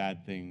things,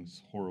 bad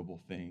things, horrible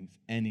things,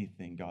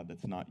 anything, God,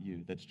 that's not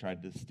you, that's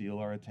tried to steal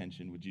our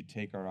attention, would you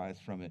take our eyes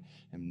from it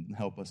and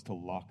help us to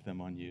lock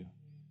them on you,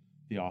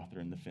 the author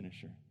and the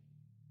finisher,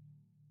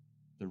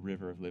 the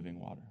river of living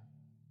water.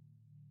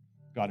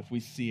 God, if we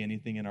see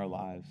anything in our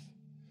lives,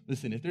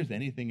 listen, if there's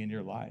anything in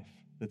your life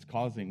that's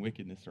causing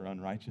wickedness or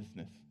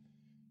unrighteousness,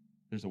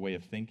 there's a way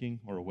of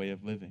thinking or a way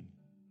of living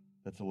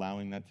that's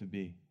allowing that to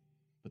be.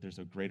 But there's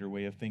a greater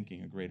way of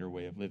thinking, a greater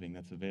way of living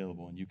that's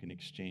available, and you can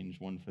exchange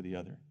one for the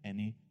other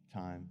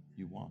anytime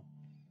you want.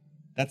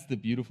 That's the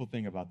beautiful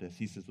thing about this.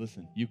 He says,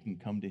 listen, you can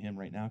come to him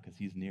right now because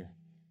he's near.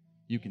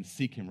 You can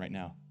seek him right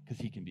now because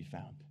he can be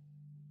found.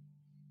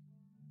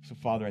 So,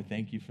 Father, I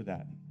thank you for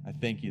that. I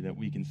thank you that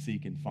we can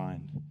seek and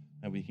find,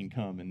 that we can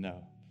come and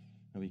know,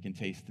 that we can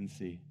taste and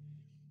see.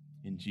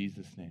 In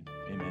Jesus' name,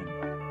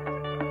 amen.